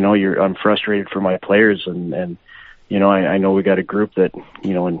 I'm frustrated for my players, and I know we got a group that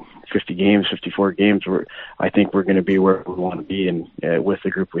in 54 games, I think we're going to be where we want to be, and with the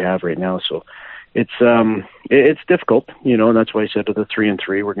group we have right now. So it's difficult, and that's why I said to the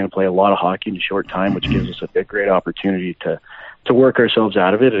 3-3, we're going to play a lot of hockey in a short time, which gives us a great opportunity to work ourselves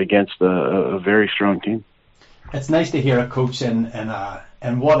out of it against a very strong team. It's nice to hear a coach in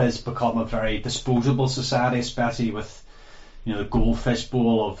what has become a very disposable society, especially with the goldfish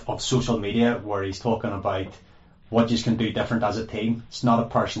bowl of social media, where he's talking about what you can do different as a team. It's not a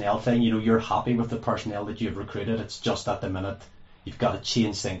personnel thing. You're happy with the personnel that you've recruited. It's just at the minute you've got to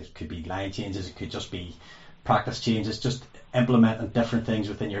change things. It could be line changes, it could just be practice changes, just implementing different things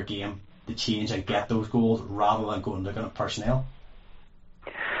within your game to change and get those goals, rather than going looking at personnel.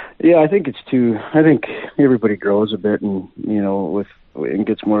 Yeah, I think I think everybody grows a bit, and and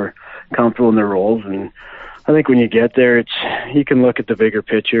gets more comfortable in their roles, and I think when you get there, you can look at the bigger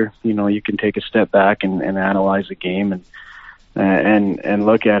picture. You can take a step back and analyze the game and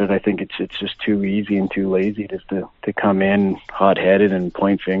look at it. I think it's just too easy and too lazy just to come in hot-headed and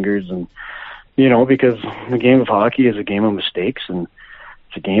point fingers and because the game of hockey is a game of mistakes, and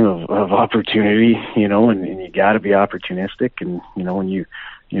it's a game of opportunity, and you got to be opportunistic. And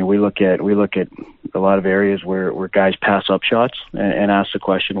we look at a lot of areas where guys pass up shots and ask the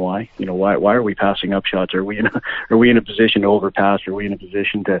question why. Why are we passing up shots? Are we in a position to overpass? Are we in a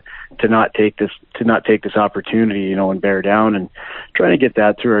position to not take this opportunity, and bear down, and trying to get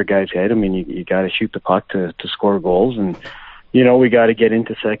that through our guys' head. I mean, you got to shoot the puck to score goals, and we got to get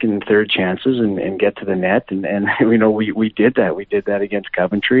into second and third chances and get to the net, and we did that. We did that against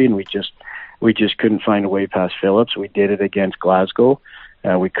Coventry, and we just couldn't find a way past Phillips. We did it against Glasgow.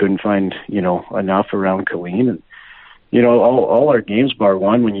 We couldn't find, enough around Colleen. And, all our games bar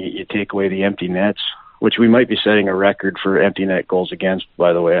one, when you take away the empty nets, which we might be setting a record for empty net goals against,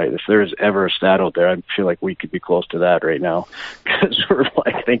 by the way. If there's ever a stat out there, I feel like we could be close to that right now. Because we're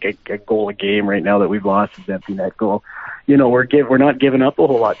I think a goal a game right now that we've lost is empty net goal. We're not giving up a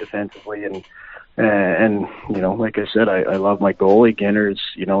whole lot defensively. And like I said, I love my goalie. Ginner's,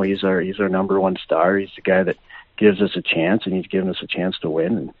 he's our number one star. He's the guy that gives us a chance, and he's given us a chance to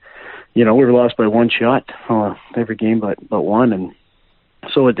win. And we were lost by one shot every game but one, and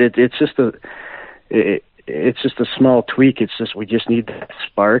so it's just a small tweak. It's just we just need that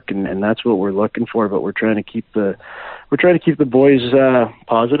spark, and that's what we're looking for. But we're trying to keep the boys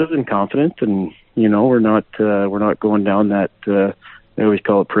positive and confident, and we're not going down that they always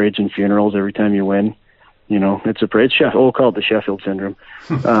call it parades and funerals every time you win. It's a parade. We'll call it the Sheffield syndrome.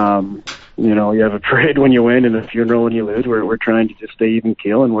 You have a parade when you win and a funeral when you lose. We're trying to just stay even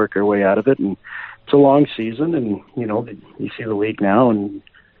keel and work our way out of it. And it's a long season, and you see the league now, and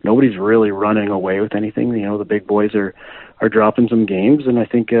nobody's really running away with anything. The big boys are dropping some games, and I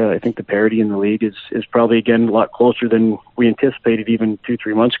think the parity in the league is probably again a lot closer than we anticipated even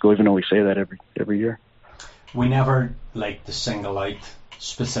 2-3 months ago. Even though we say that every year. We never like to single out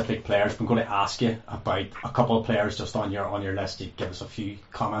specific players. I'm going to ask you about a couple of players just on your list. You give us a few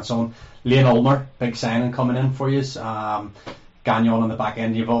comments on Lane Ulmer, big signing coming in for you. Gagnon on the back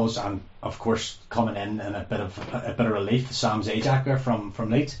end of yours, and of course coming in a bit of relief, Sam Zajac there from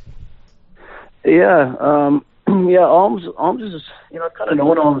Leeds. Yeah, Alms is I've kind of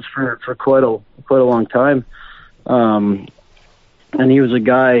known Alms for quite a long time, and he was a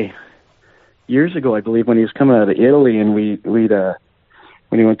guy years ago, I believe, when he was coming out of Italy, and when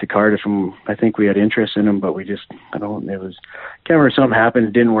he went to Cardiff, I think we had interest in him, but we just, can't remember, something happened,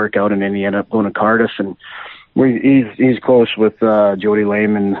 it didn't work out, and then he ended up going to Cardiff, and he's close with Jody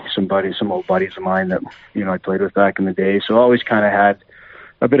Lehman, some old buddies of mine that, I played with back in the day, so always kind of had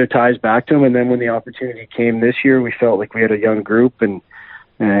a bit of ties back to him, and then when the opportunity came this year, we felt like we had a young group, and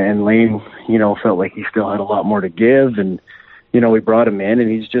Lane, felt like he still had a lot more to give, and we brought him in, and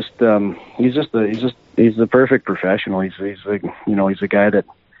he's the perfect professional. He's a guy that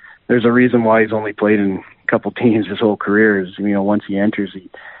there's a reason why he's only played in a couple teams his whole career. Is once he enters,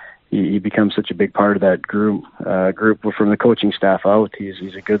 he becomes such a big part of that group from the coaching staff out.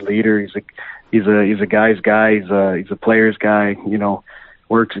 He's a good leader. He's a guy's guy. He's a player's guy.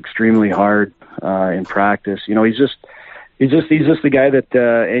 Works extremely hard in practice. He's just the guy that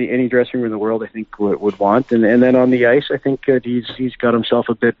any dressing room in the world, I think, would want. And then on the ice, I think he's got himself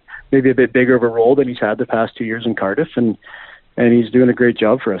maybe a bit bigger of a role than he's had the past 2 years in Cardiff, and he's doing a great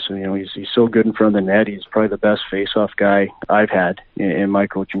job for us. And, he's so good in front of the net. He's probably the best face-off guy I've had in my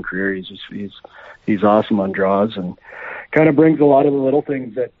coaching career. He's awesome on draws, and kind of brings a lot of the little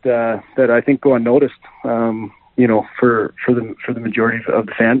things that I think go unnoticed. For the majority of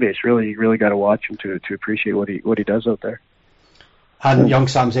the fan base, you really got to watch him to appreciate what he does out there. And young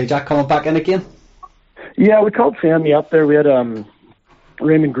Sam Zajac coming back in again? Yeah, we called Sammy up there. We had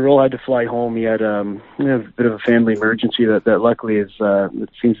Raymond Gruel had to fly home. He had a bit of a family emergency that luckily it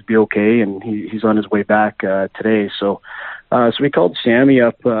seems to be okay, and he's on his way back today. So we called Sammy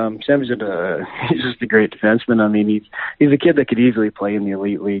up. Sammy's he's just a great defenseman. I mean, he's a kid that could easily play in the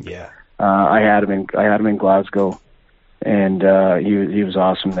elite league. Yeah. I had him in Glasgow, and he was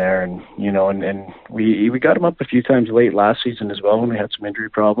awesome there, and and we got him up a few times late last season as well when we had some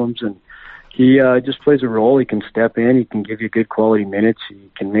injury problems, and he just plays a role. He can step in, he can give you good quality minutes, he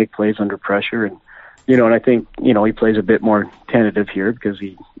can make plays under pressure, and and I think he plays a bit more tentative here because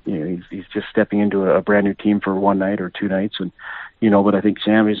he's just stepping into a brand new team for one night or 2 nights, and but I think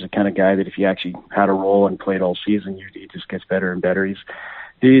Sammy's the kind of guy that if he actually had a role and played all season, he just gets better and better. He's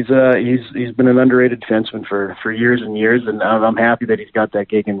been an underrated defenseman for years and years, and I'm happy that he's got that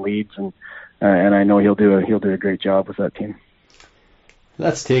gig in Leeds, and I know he'll do a great job with that team.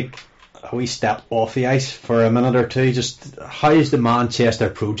 Let's take a wee step off the ice for a minute or two. Just how is the Manchester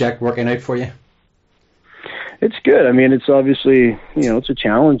project working out for you? It's good. I mean, it's obviously, it's a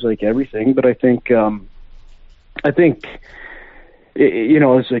challenge like everything, but I think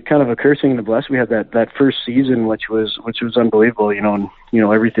it's a kind of a cursing and a blessing. We had that first season, which was unbelievable, and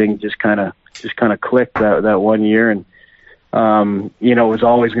everything just kind of clicked that 1 year, and it was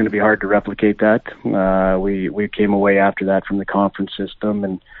always going to be hard to replicate that. We came away after that from the conference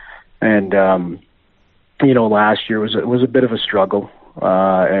system, and last year was a bit of a struggle.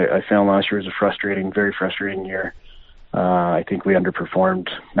 I found last year was a very frustrating year. I think we underperformed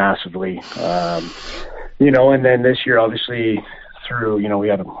massively, and then this year, obviously, through, we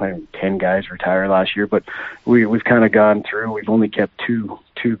had 10 guys retire last year, but we've kind of gone through. We've only kept three,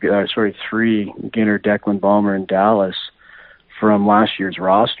 Ginner, Declan, Balmer, and Dallas from last year's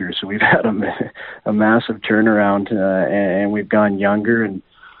roster. So we've had a massive turnaround, and we've gone younger, and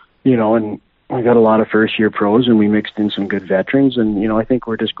and we got a lot of first year pros, and we mixed in some good veterans, and I think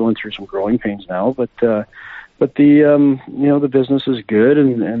we're just going through some growing pains now, but the the business is good,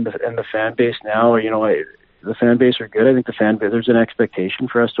 and the fan base now, the fan base are good. I think there's an expectation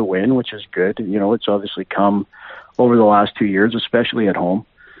for us to win, which is good. It's obviously come over the last 2 years, especially at home.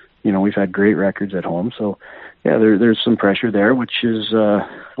 We've had great records at home, so yeah, there's some pressure there, which is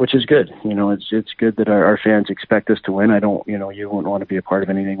good. It's good that our fans expect us to win. I don't, you won't want to be a part of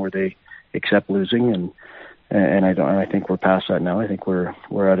anything where they accept losing, and I think we're past that now. I think we're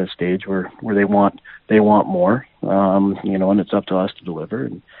at a stage where they want more, and it's up to us to deliver.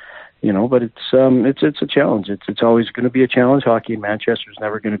 And but it's a challenge. It's always going to be a challenge. Hockey in Manchester is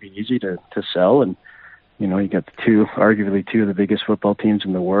never going to be easy to sell, and you got arguably two of the biggest football teams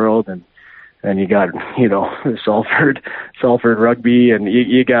in the world, and you got Salford Rugby, and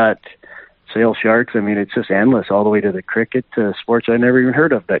you got Sale Sharks. I mean, it's just endless, all the way to the cricket sports I never even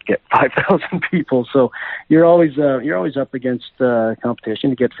heard of that get 5,000 people. So you're always up against competition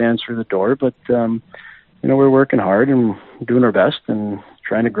to get fans through the door. But we're working hard and doing our best and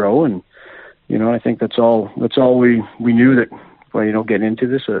trying to grow. And I think that's all we knew that getting into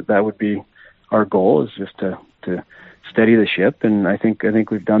this, that would be our goal, is just to steady the ship. And I think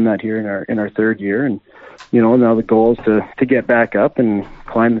we've done that here in our third year. And now the goal is to get back up and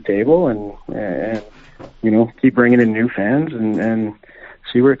climb the table and keep bringing in new fans and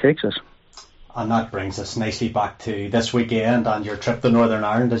see where it takes us. And that brings us nicely back to this weekend and your trip to Northern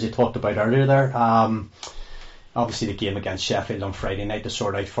Ireland, as you talked about earlier there. Obviously the game against Sheffield on Friday night to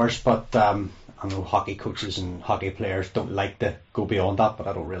sort out first, but I know hockey coaches and hockey players don't like to go beyond that, but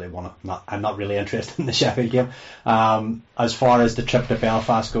I don't really want to. I'm not really interested in the Sheffield game. As far as the trip to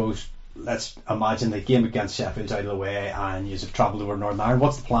Belfast goes, let's imagine the game against Sheffield's out of the way and you've travelled over Northern Ireland.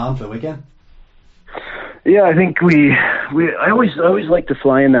 What's the plan for the weekend? Yeah, I think I always like to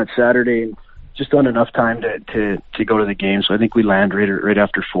fly in that Saturday, just on enough time to go to the game. So I think we land right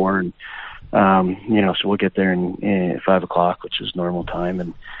after 4, and so we'll get there in 5 o'clock, which is normal time,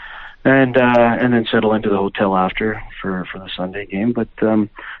 and then settle into the hotel after for the Sunday game. But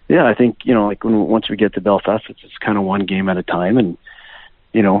I think once we get to Belfast, it's kind of one game at a time, and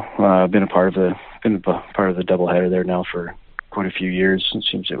been a part of the doubleheader there now for quite a few years. It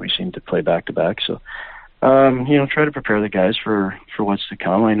seems that we seem to play back to back. So try to prepare the guys for what's to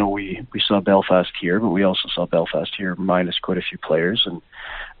come. I know we saw Belfast here, but we also saw Belfast here minus quite a few players, and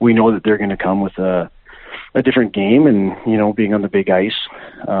we know that they're going to come with a different game, and being on the big ice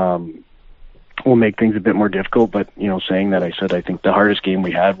will make things a bit more difficult. But saying that, I think the hardest game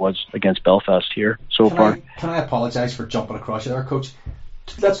we had was against Belfast here so far. Can I apologise for jumping across you there, Coach?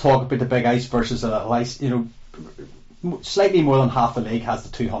 Let's talk about the big ice versus the little ice. Slightly more than half the league has the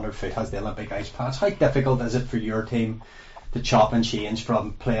 200 foot, has the Olympic ice patch. How difficult is it for your team to chop and change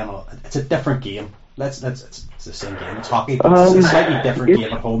from playing? It's a different game. It's the same game. It's hockey, but it's a slightly different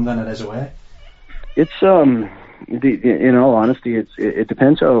game at home than it is away. It's in all honesty, it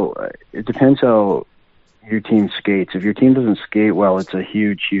depends how your team skates. If your team doesn't skate well, it's a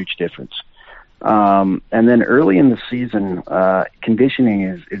huge difference. And then early in the season, conditioning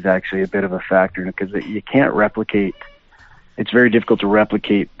is actually a bit of a factor, because you can't replicate. It's very difficult to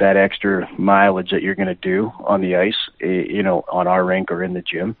replicate that extra mileage that you're going to do on the ice, on our rink or in the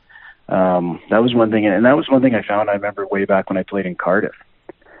gym. That was one thing, and that was one thing I found. I remember way back when I played in Cardiff,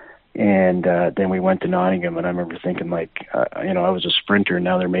 and then we went to Nottingham, and I remember thinking, I was a sprinter, and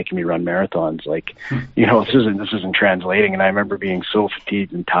now they're making me run marathons. This isn't translating. And I remember being so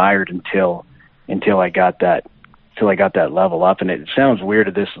fatigued and tired until I got that level up. And it sounds weird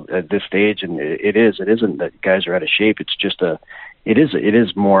at this stage, and it is. It isn't that guys are out of shape. It's just it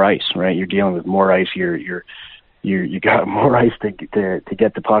is more ice, right? You're dealing with more ice. You got more ice to get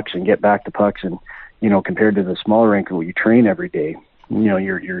the pucks and get back the pucks, and compared to the smaller rink where you train every day,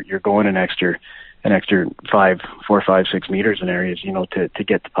 you're going an extra an extra 4, 5, 6 meters in areas, to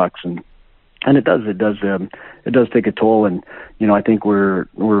get the pucks, and it does take a toll. And I think we're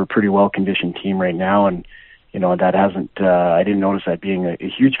a pretty well conditioned team right now, and that hasn't. I didn't notice that being a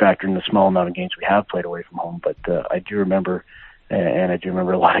huge factor in the small amount of games we have played away from home, but I do remember. And I do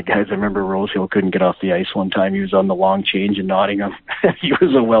remember a lot of guys. I remember Rosehill couldn't get off the ice one time. He was on the long change in Nottingham. He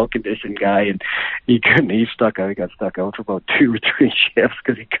was a well-conditioned guy, and he couldn't. He got stuck out for about 2 or 3 shifts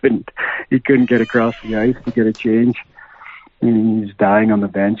because he couldn't get across the ice to get a change. And he was dying on the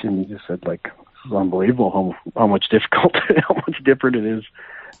bench, and he just said, like, it's unbelievable how much different it is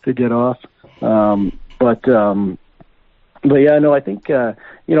to get off. But yeah, no, I think I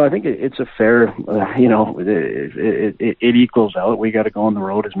think it's a fair, it equals out. We got to go on the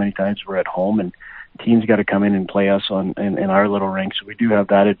road as many times as we're at home, and teams got to come in and play us in our little rink. So we do have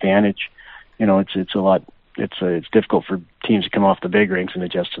that advantage. It's difficult for teams to come off the big rinks and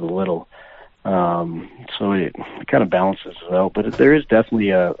adjust to the little. So it kind of balances it out. But there is definitely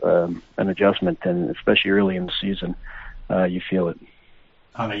an adjustment, and especially early in the season, you feel it.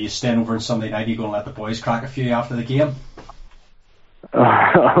 And are you staying over on Sunday night? Are you going to let the boys crack a few after the game?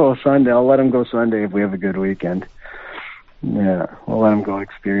 Sunday. I'll let them go Sunday if we have a good weekend. Yeah, we'll let them go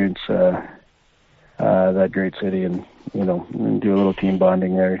experience that great city, and and do a little team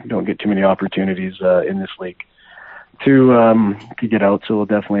bonding there. Don't get too many opportunities in this league to get out, so we'll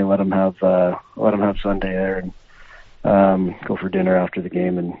definitely let them have Sunday there, and go for dinner after the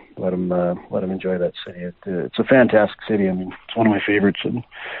game, and let them enjoy that city. It's a fantastic city. I mean, it's one of my favorites, and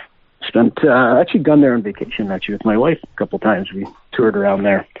spent actually gone there on vacation actually with my wife a couple of times. We toured around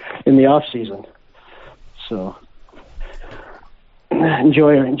there in the off season, so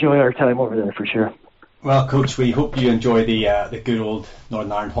enjoy our time over there for sure. Well, Coach, we hope you enjoy the good old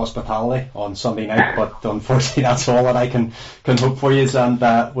Northern Ireland hospitality on Sunday night, but unfortunately that's all that I can hope for you, and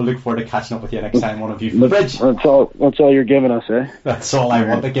we'll look forward to catching up with you next time one of you from the bridge. That's all you're giving us, eh? That's all I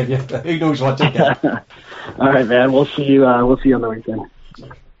want to give you. Who knows what you get. All right, man. We'll see you on the weekend.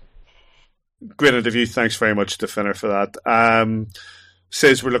 Great interview. Thanks very much to Finner for that.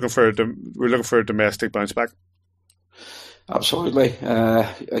 Says we're looking for a domestic bounce back. Absolutely.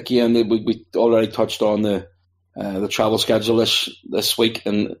 Again, we already touched on the travel schedule this week,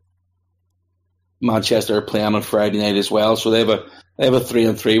 and Manchester are playing on Friday night as well, so they have a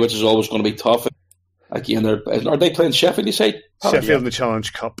 3-3, which is always going to be tough. Again, are they playing Sheffield? You say Sheffield in the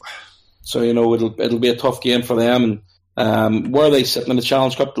Challenge Cup. So it'll be a tough game for them. And where are they sitting in the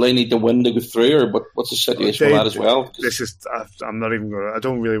Challenge Cup? Do they need to win to go through, or what's the situation with that as well? I'm not even going to. I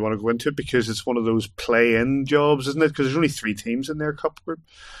don't really want to go into it because it's one of those play-in jobs, isn't it? Because there's only 3 teams in their cup group.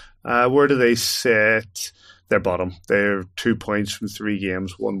 Where do they sit? They're bottom. They're 2 points from 3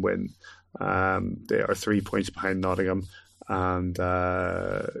 games, 1 win. They are 3 points behind Nottingham and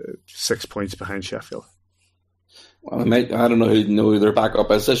 6 points behind Sheffield. Well, I don't know who their backup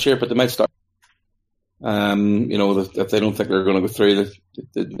is this year, but they might start. If they don't think they're going to go through,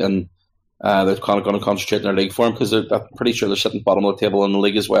 then they're kind of going to concentrate in their league form, because I'm pretty sure they're sitting bottom of the table in the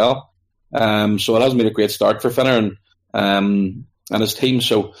league as well. So it hasn't been a great start for Finner and his team.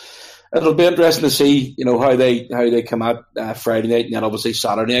 So it'll be interesting to see, how they come out Friday night and then obviously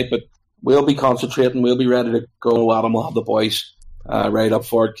Saturday night. But we'll be concentrating. We'll be ready to go. Adam will have the boys right up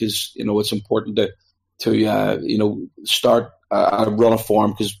for it, because it's important to start a run of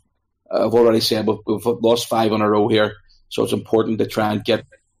form, because I've already said we've lost 5 in a row here, so it's important to try and get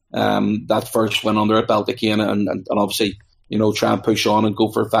that first win under a belt again, and obviously try and push on and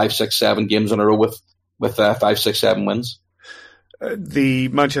go for 5, 6, 7 games in a row with 5, 6, 7 wins. The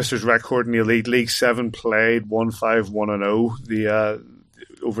Manchester's record in the Elite League: 7 played, 1-5, 1-0. The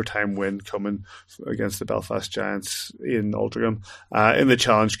overtime win coming against the Belfast Giants in Altrincham. In the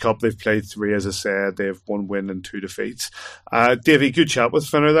Challenge Cup, they've played 3, as I said. They have 1 win and 2 defeats. Davey, good chat with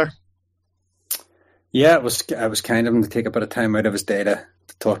Finner there. Yeah, it was kind of him to take a bit of time out of his day to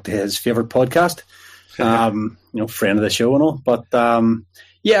talk to his favourite podcast. Friend of the show and all. But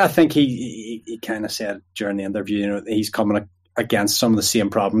I think he kind of said during the interview, he's coming against some of the same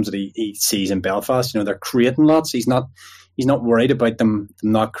problems that he sees in Belfast. They're creating lots. He's not worried about them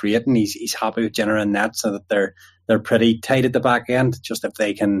not creating. He's happy with generating nets, so that they're pretty tight at the back end. Just if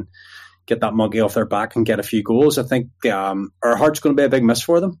they can get that monkey off their back and get a few goals, I think Earhart's going to be a big miss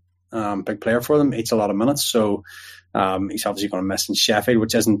for them. Big player for them, eats a lot of minutes, so he's obviously going to miss in Sheffield,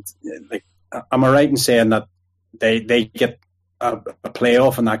 which isn't like. Am I right in saying that they get a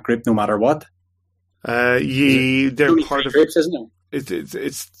playoff in that group no matter what? They're part of groups, isn't it?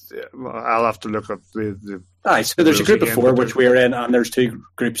 It's I'll have to look up the. So there's a group of 4 which we're in, and there's 2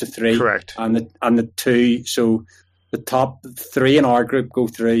 groups of 3. Correct. And the 2, so the top 3 in our group go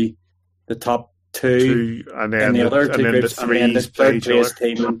through. The top two, and then the other two groups, the and then the threes play third each place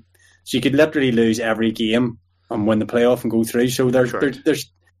other. team. So you could literally lose every game and win the playoff and go through. So they're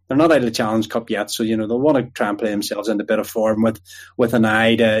not out of the Challenge Cup yet. So they'll want to try and play themselves into a bit of form with an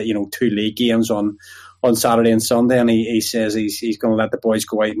eye to 2 league games on Saturday and Sunday. And he says he's going to let the boys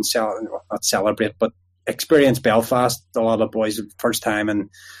go out and not celebrate, but experience Belfast. A lot of boys first time in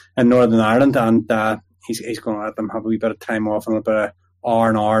Northern Ireland, and he's going to let them have a wee bit of time off and a bit of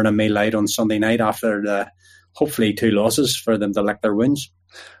hour and a meal out on Sunday night after the hopefully 2 losses for them to lick their wounds.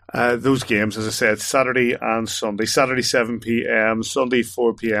 Those games, as I said, Saturday and Sunday. Saturday 7 p.m, Sunday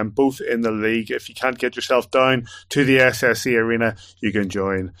 4 p.m, both in the league. If you can't get yourself down to the SSE Arena, you can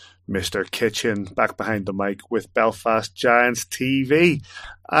join Mr. Kitchen back behind the mic with Belfast Giants TV.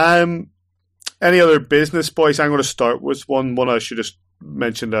 Any other business, boys? I'm going to start with one I should have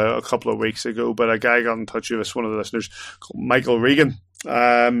mentioned a couple of weeks ago, but a guy got in touch with us, one of the listeners, called Michael Regan.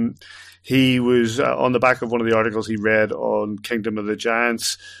 He was on the back of one of the articles he read on Kingdom of the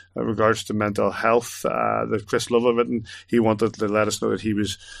Giants in regards to mental health that Chris Love had written. He wanted to let us know that he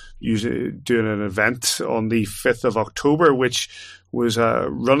was doing an event on the 5th of October, which was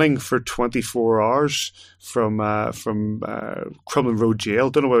running for 24 hours from Crumlin Road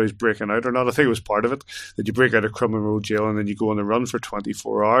Jail. Don't know whether he's breaking out or not. I think it was part of it, that you break out of Crumlin Road Jail and then you go on the run for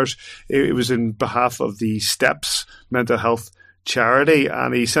 24 hours. It was in behalf of the Steps Mental Health charity,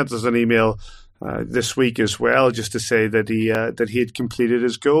 and he sent us an email this week as well, just to say that he had completed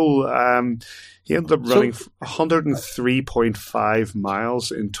his goal. He ended up running 103.5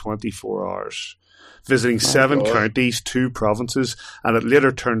 miles in 24 hours, visiting 7 counties, 2 provinces, and it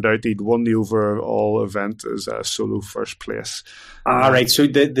later turned out he'd won the overall event as a solo first place. All right, so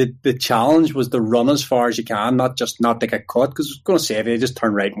the challenge was to run as far as you can, not to get caught, because I was going to say, if he just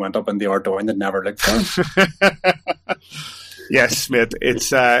turned right and went up in the Ardoyne, they'd never look for him. Yes, mate.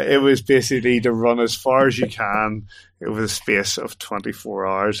 It was basically to run as far as you can over the space of 24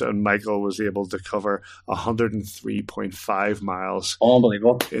 hours, and Michael was able to cover 103.5 miles.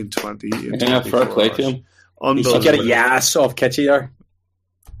 Unbelievable. In 24 fair play hours. To him. Unbelievable. You get a yes off Kitchy there.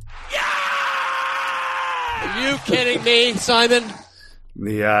 Are you kidding me, Simon?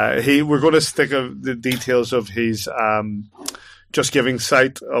 We're going to stick the details of his Just Giving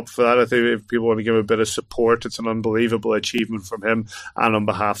site up for that. I think if people want to give a bit of support, it's an unbelievable achievement from him and on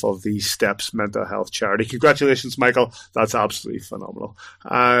behalf of the Steps Mental Health Charity. Congratulations, Michael. That's absolutely phenomenal.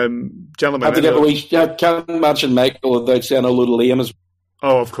 Gentlemen, can't mention Michael without saying hello to Liam as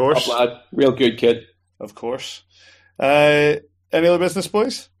well. Oh, of course. Top lad. Real good kid. Of course. Any other business,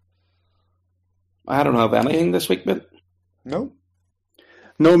 boys? I don't have anything this week, mate. No,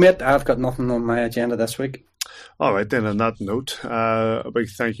 mate. I've got nothing on my agenda this week. All right, then, on that note, a big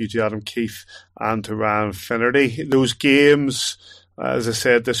thank you to Adam Keefe and to Ryan Finnerty. Those games, as I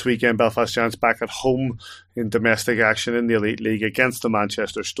said, this weekend, Belfast Giants back at home in domestic action in the Elite League against the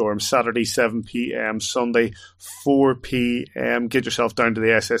Manchester Storm. Saturday, 7 p.m, Sunday, 4 p.m. Get yourself down to the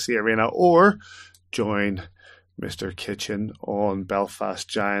SSE Arena or join Mr. Kitchen on Belfast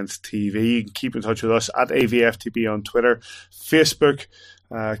Giants TV. You can keep in touch with us at AVFTB on Twitter, Facebook,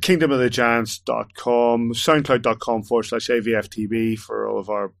 kingdomofthegiants.com, soundcloud.com/AVFTB for all of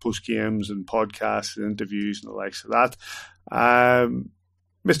our post games and podcasts and interviews and the likes of that.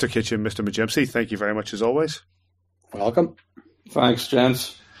 Mr. Kitchen, Mr. Majimsey, thank you very much as always. Welcome. Thanks,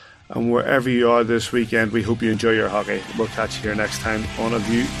 gents. And wherever you are this weekend, we hope you enjoy your hockey. We'll catch you here next time on A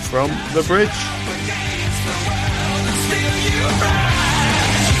View from the Bridge.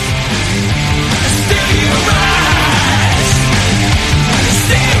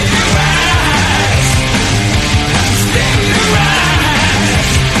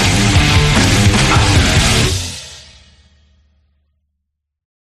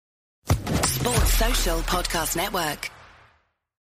 Sports Social Podcast Network.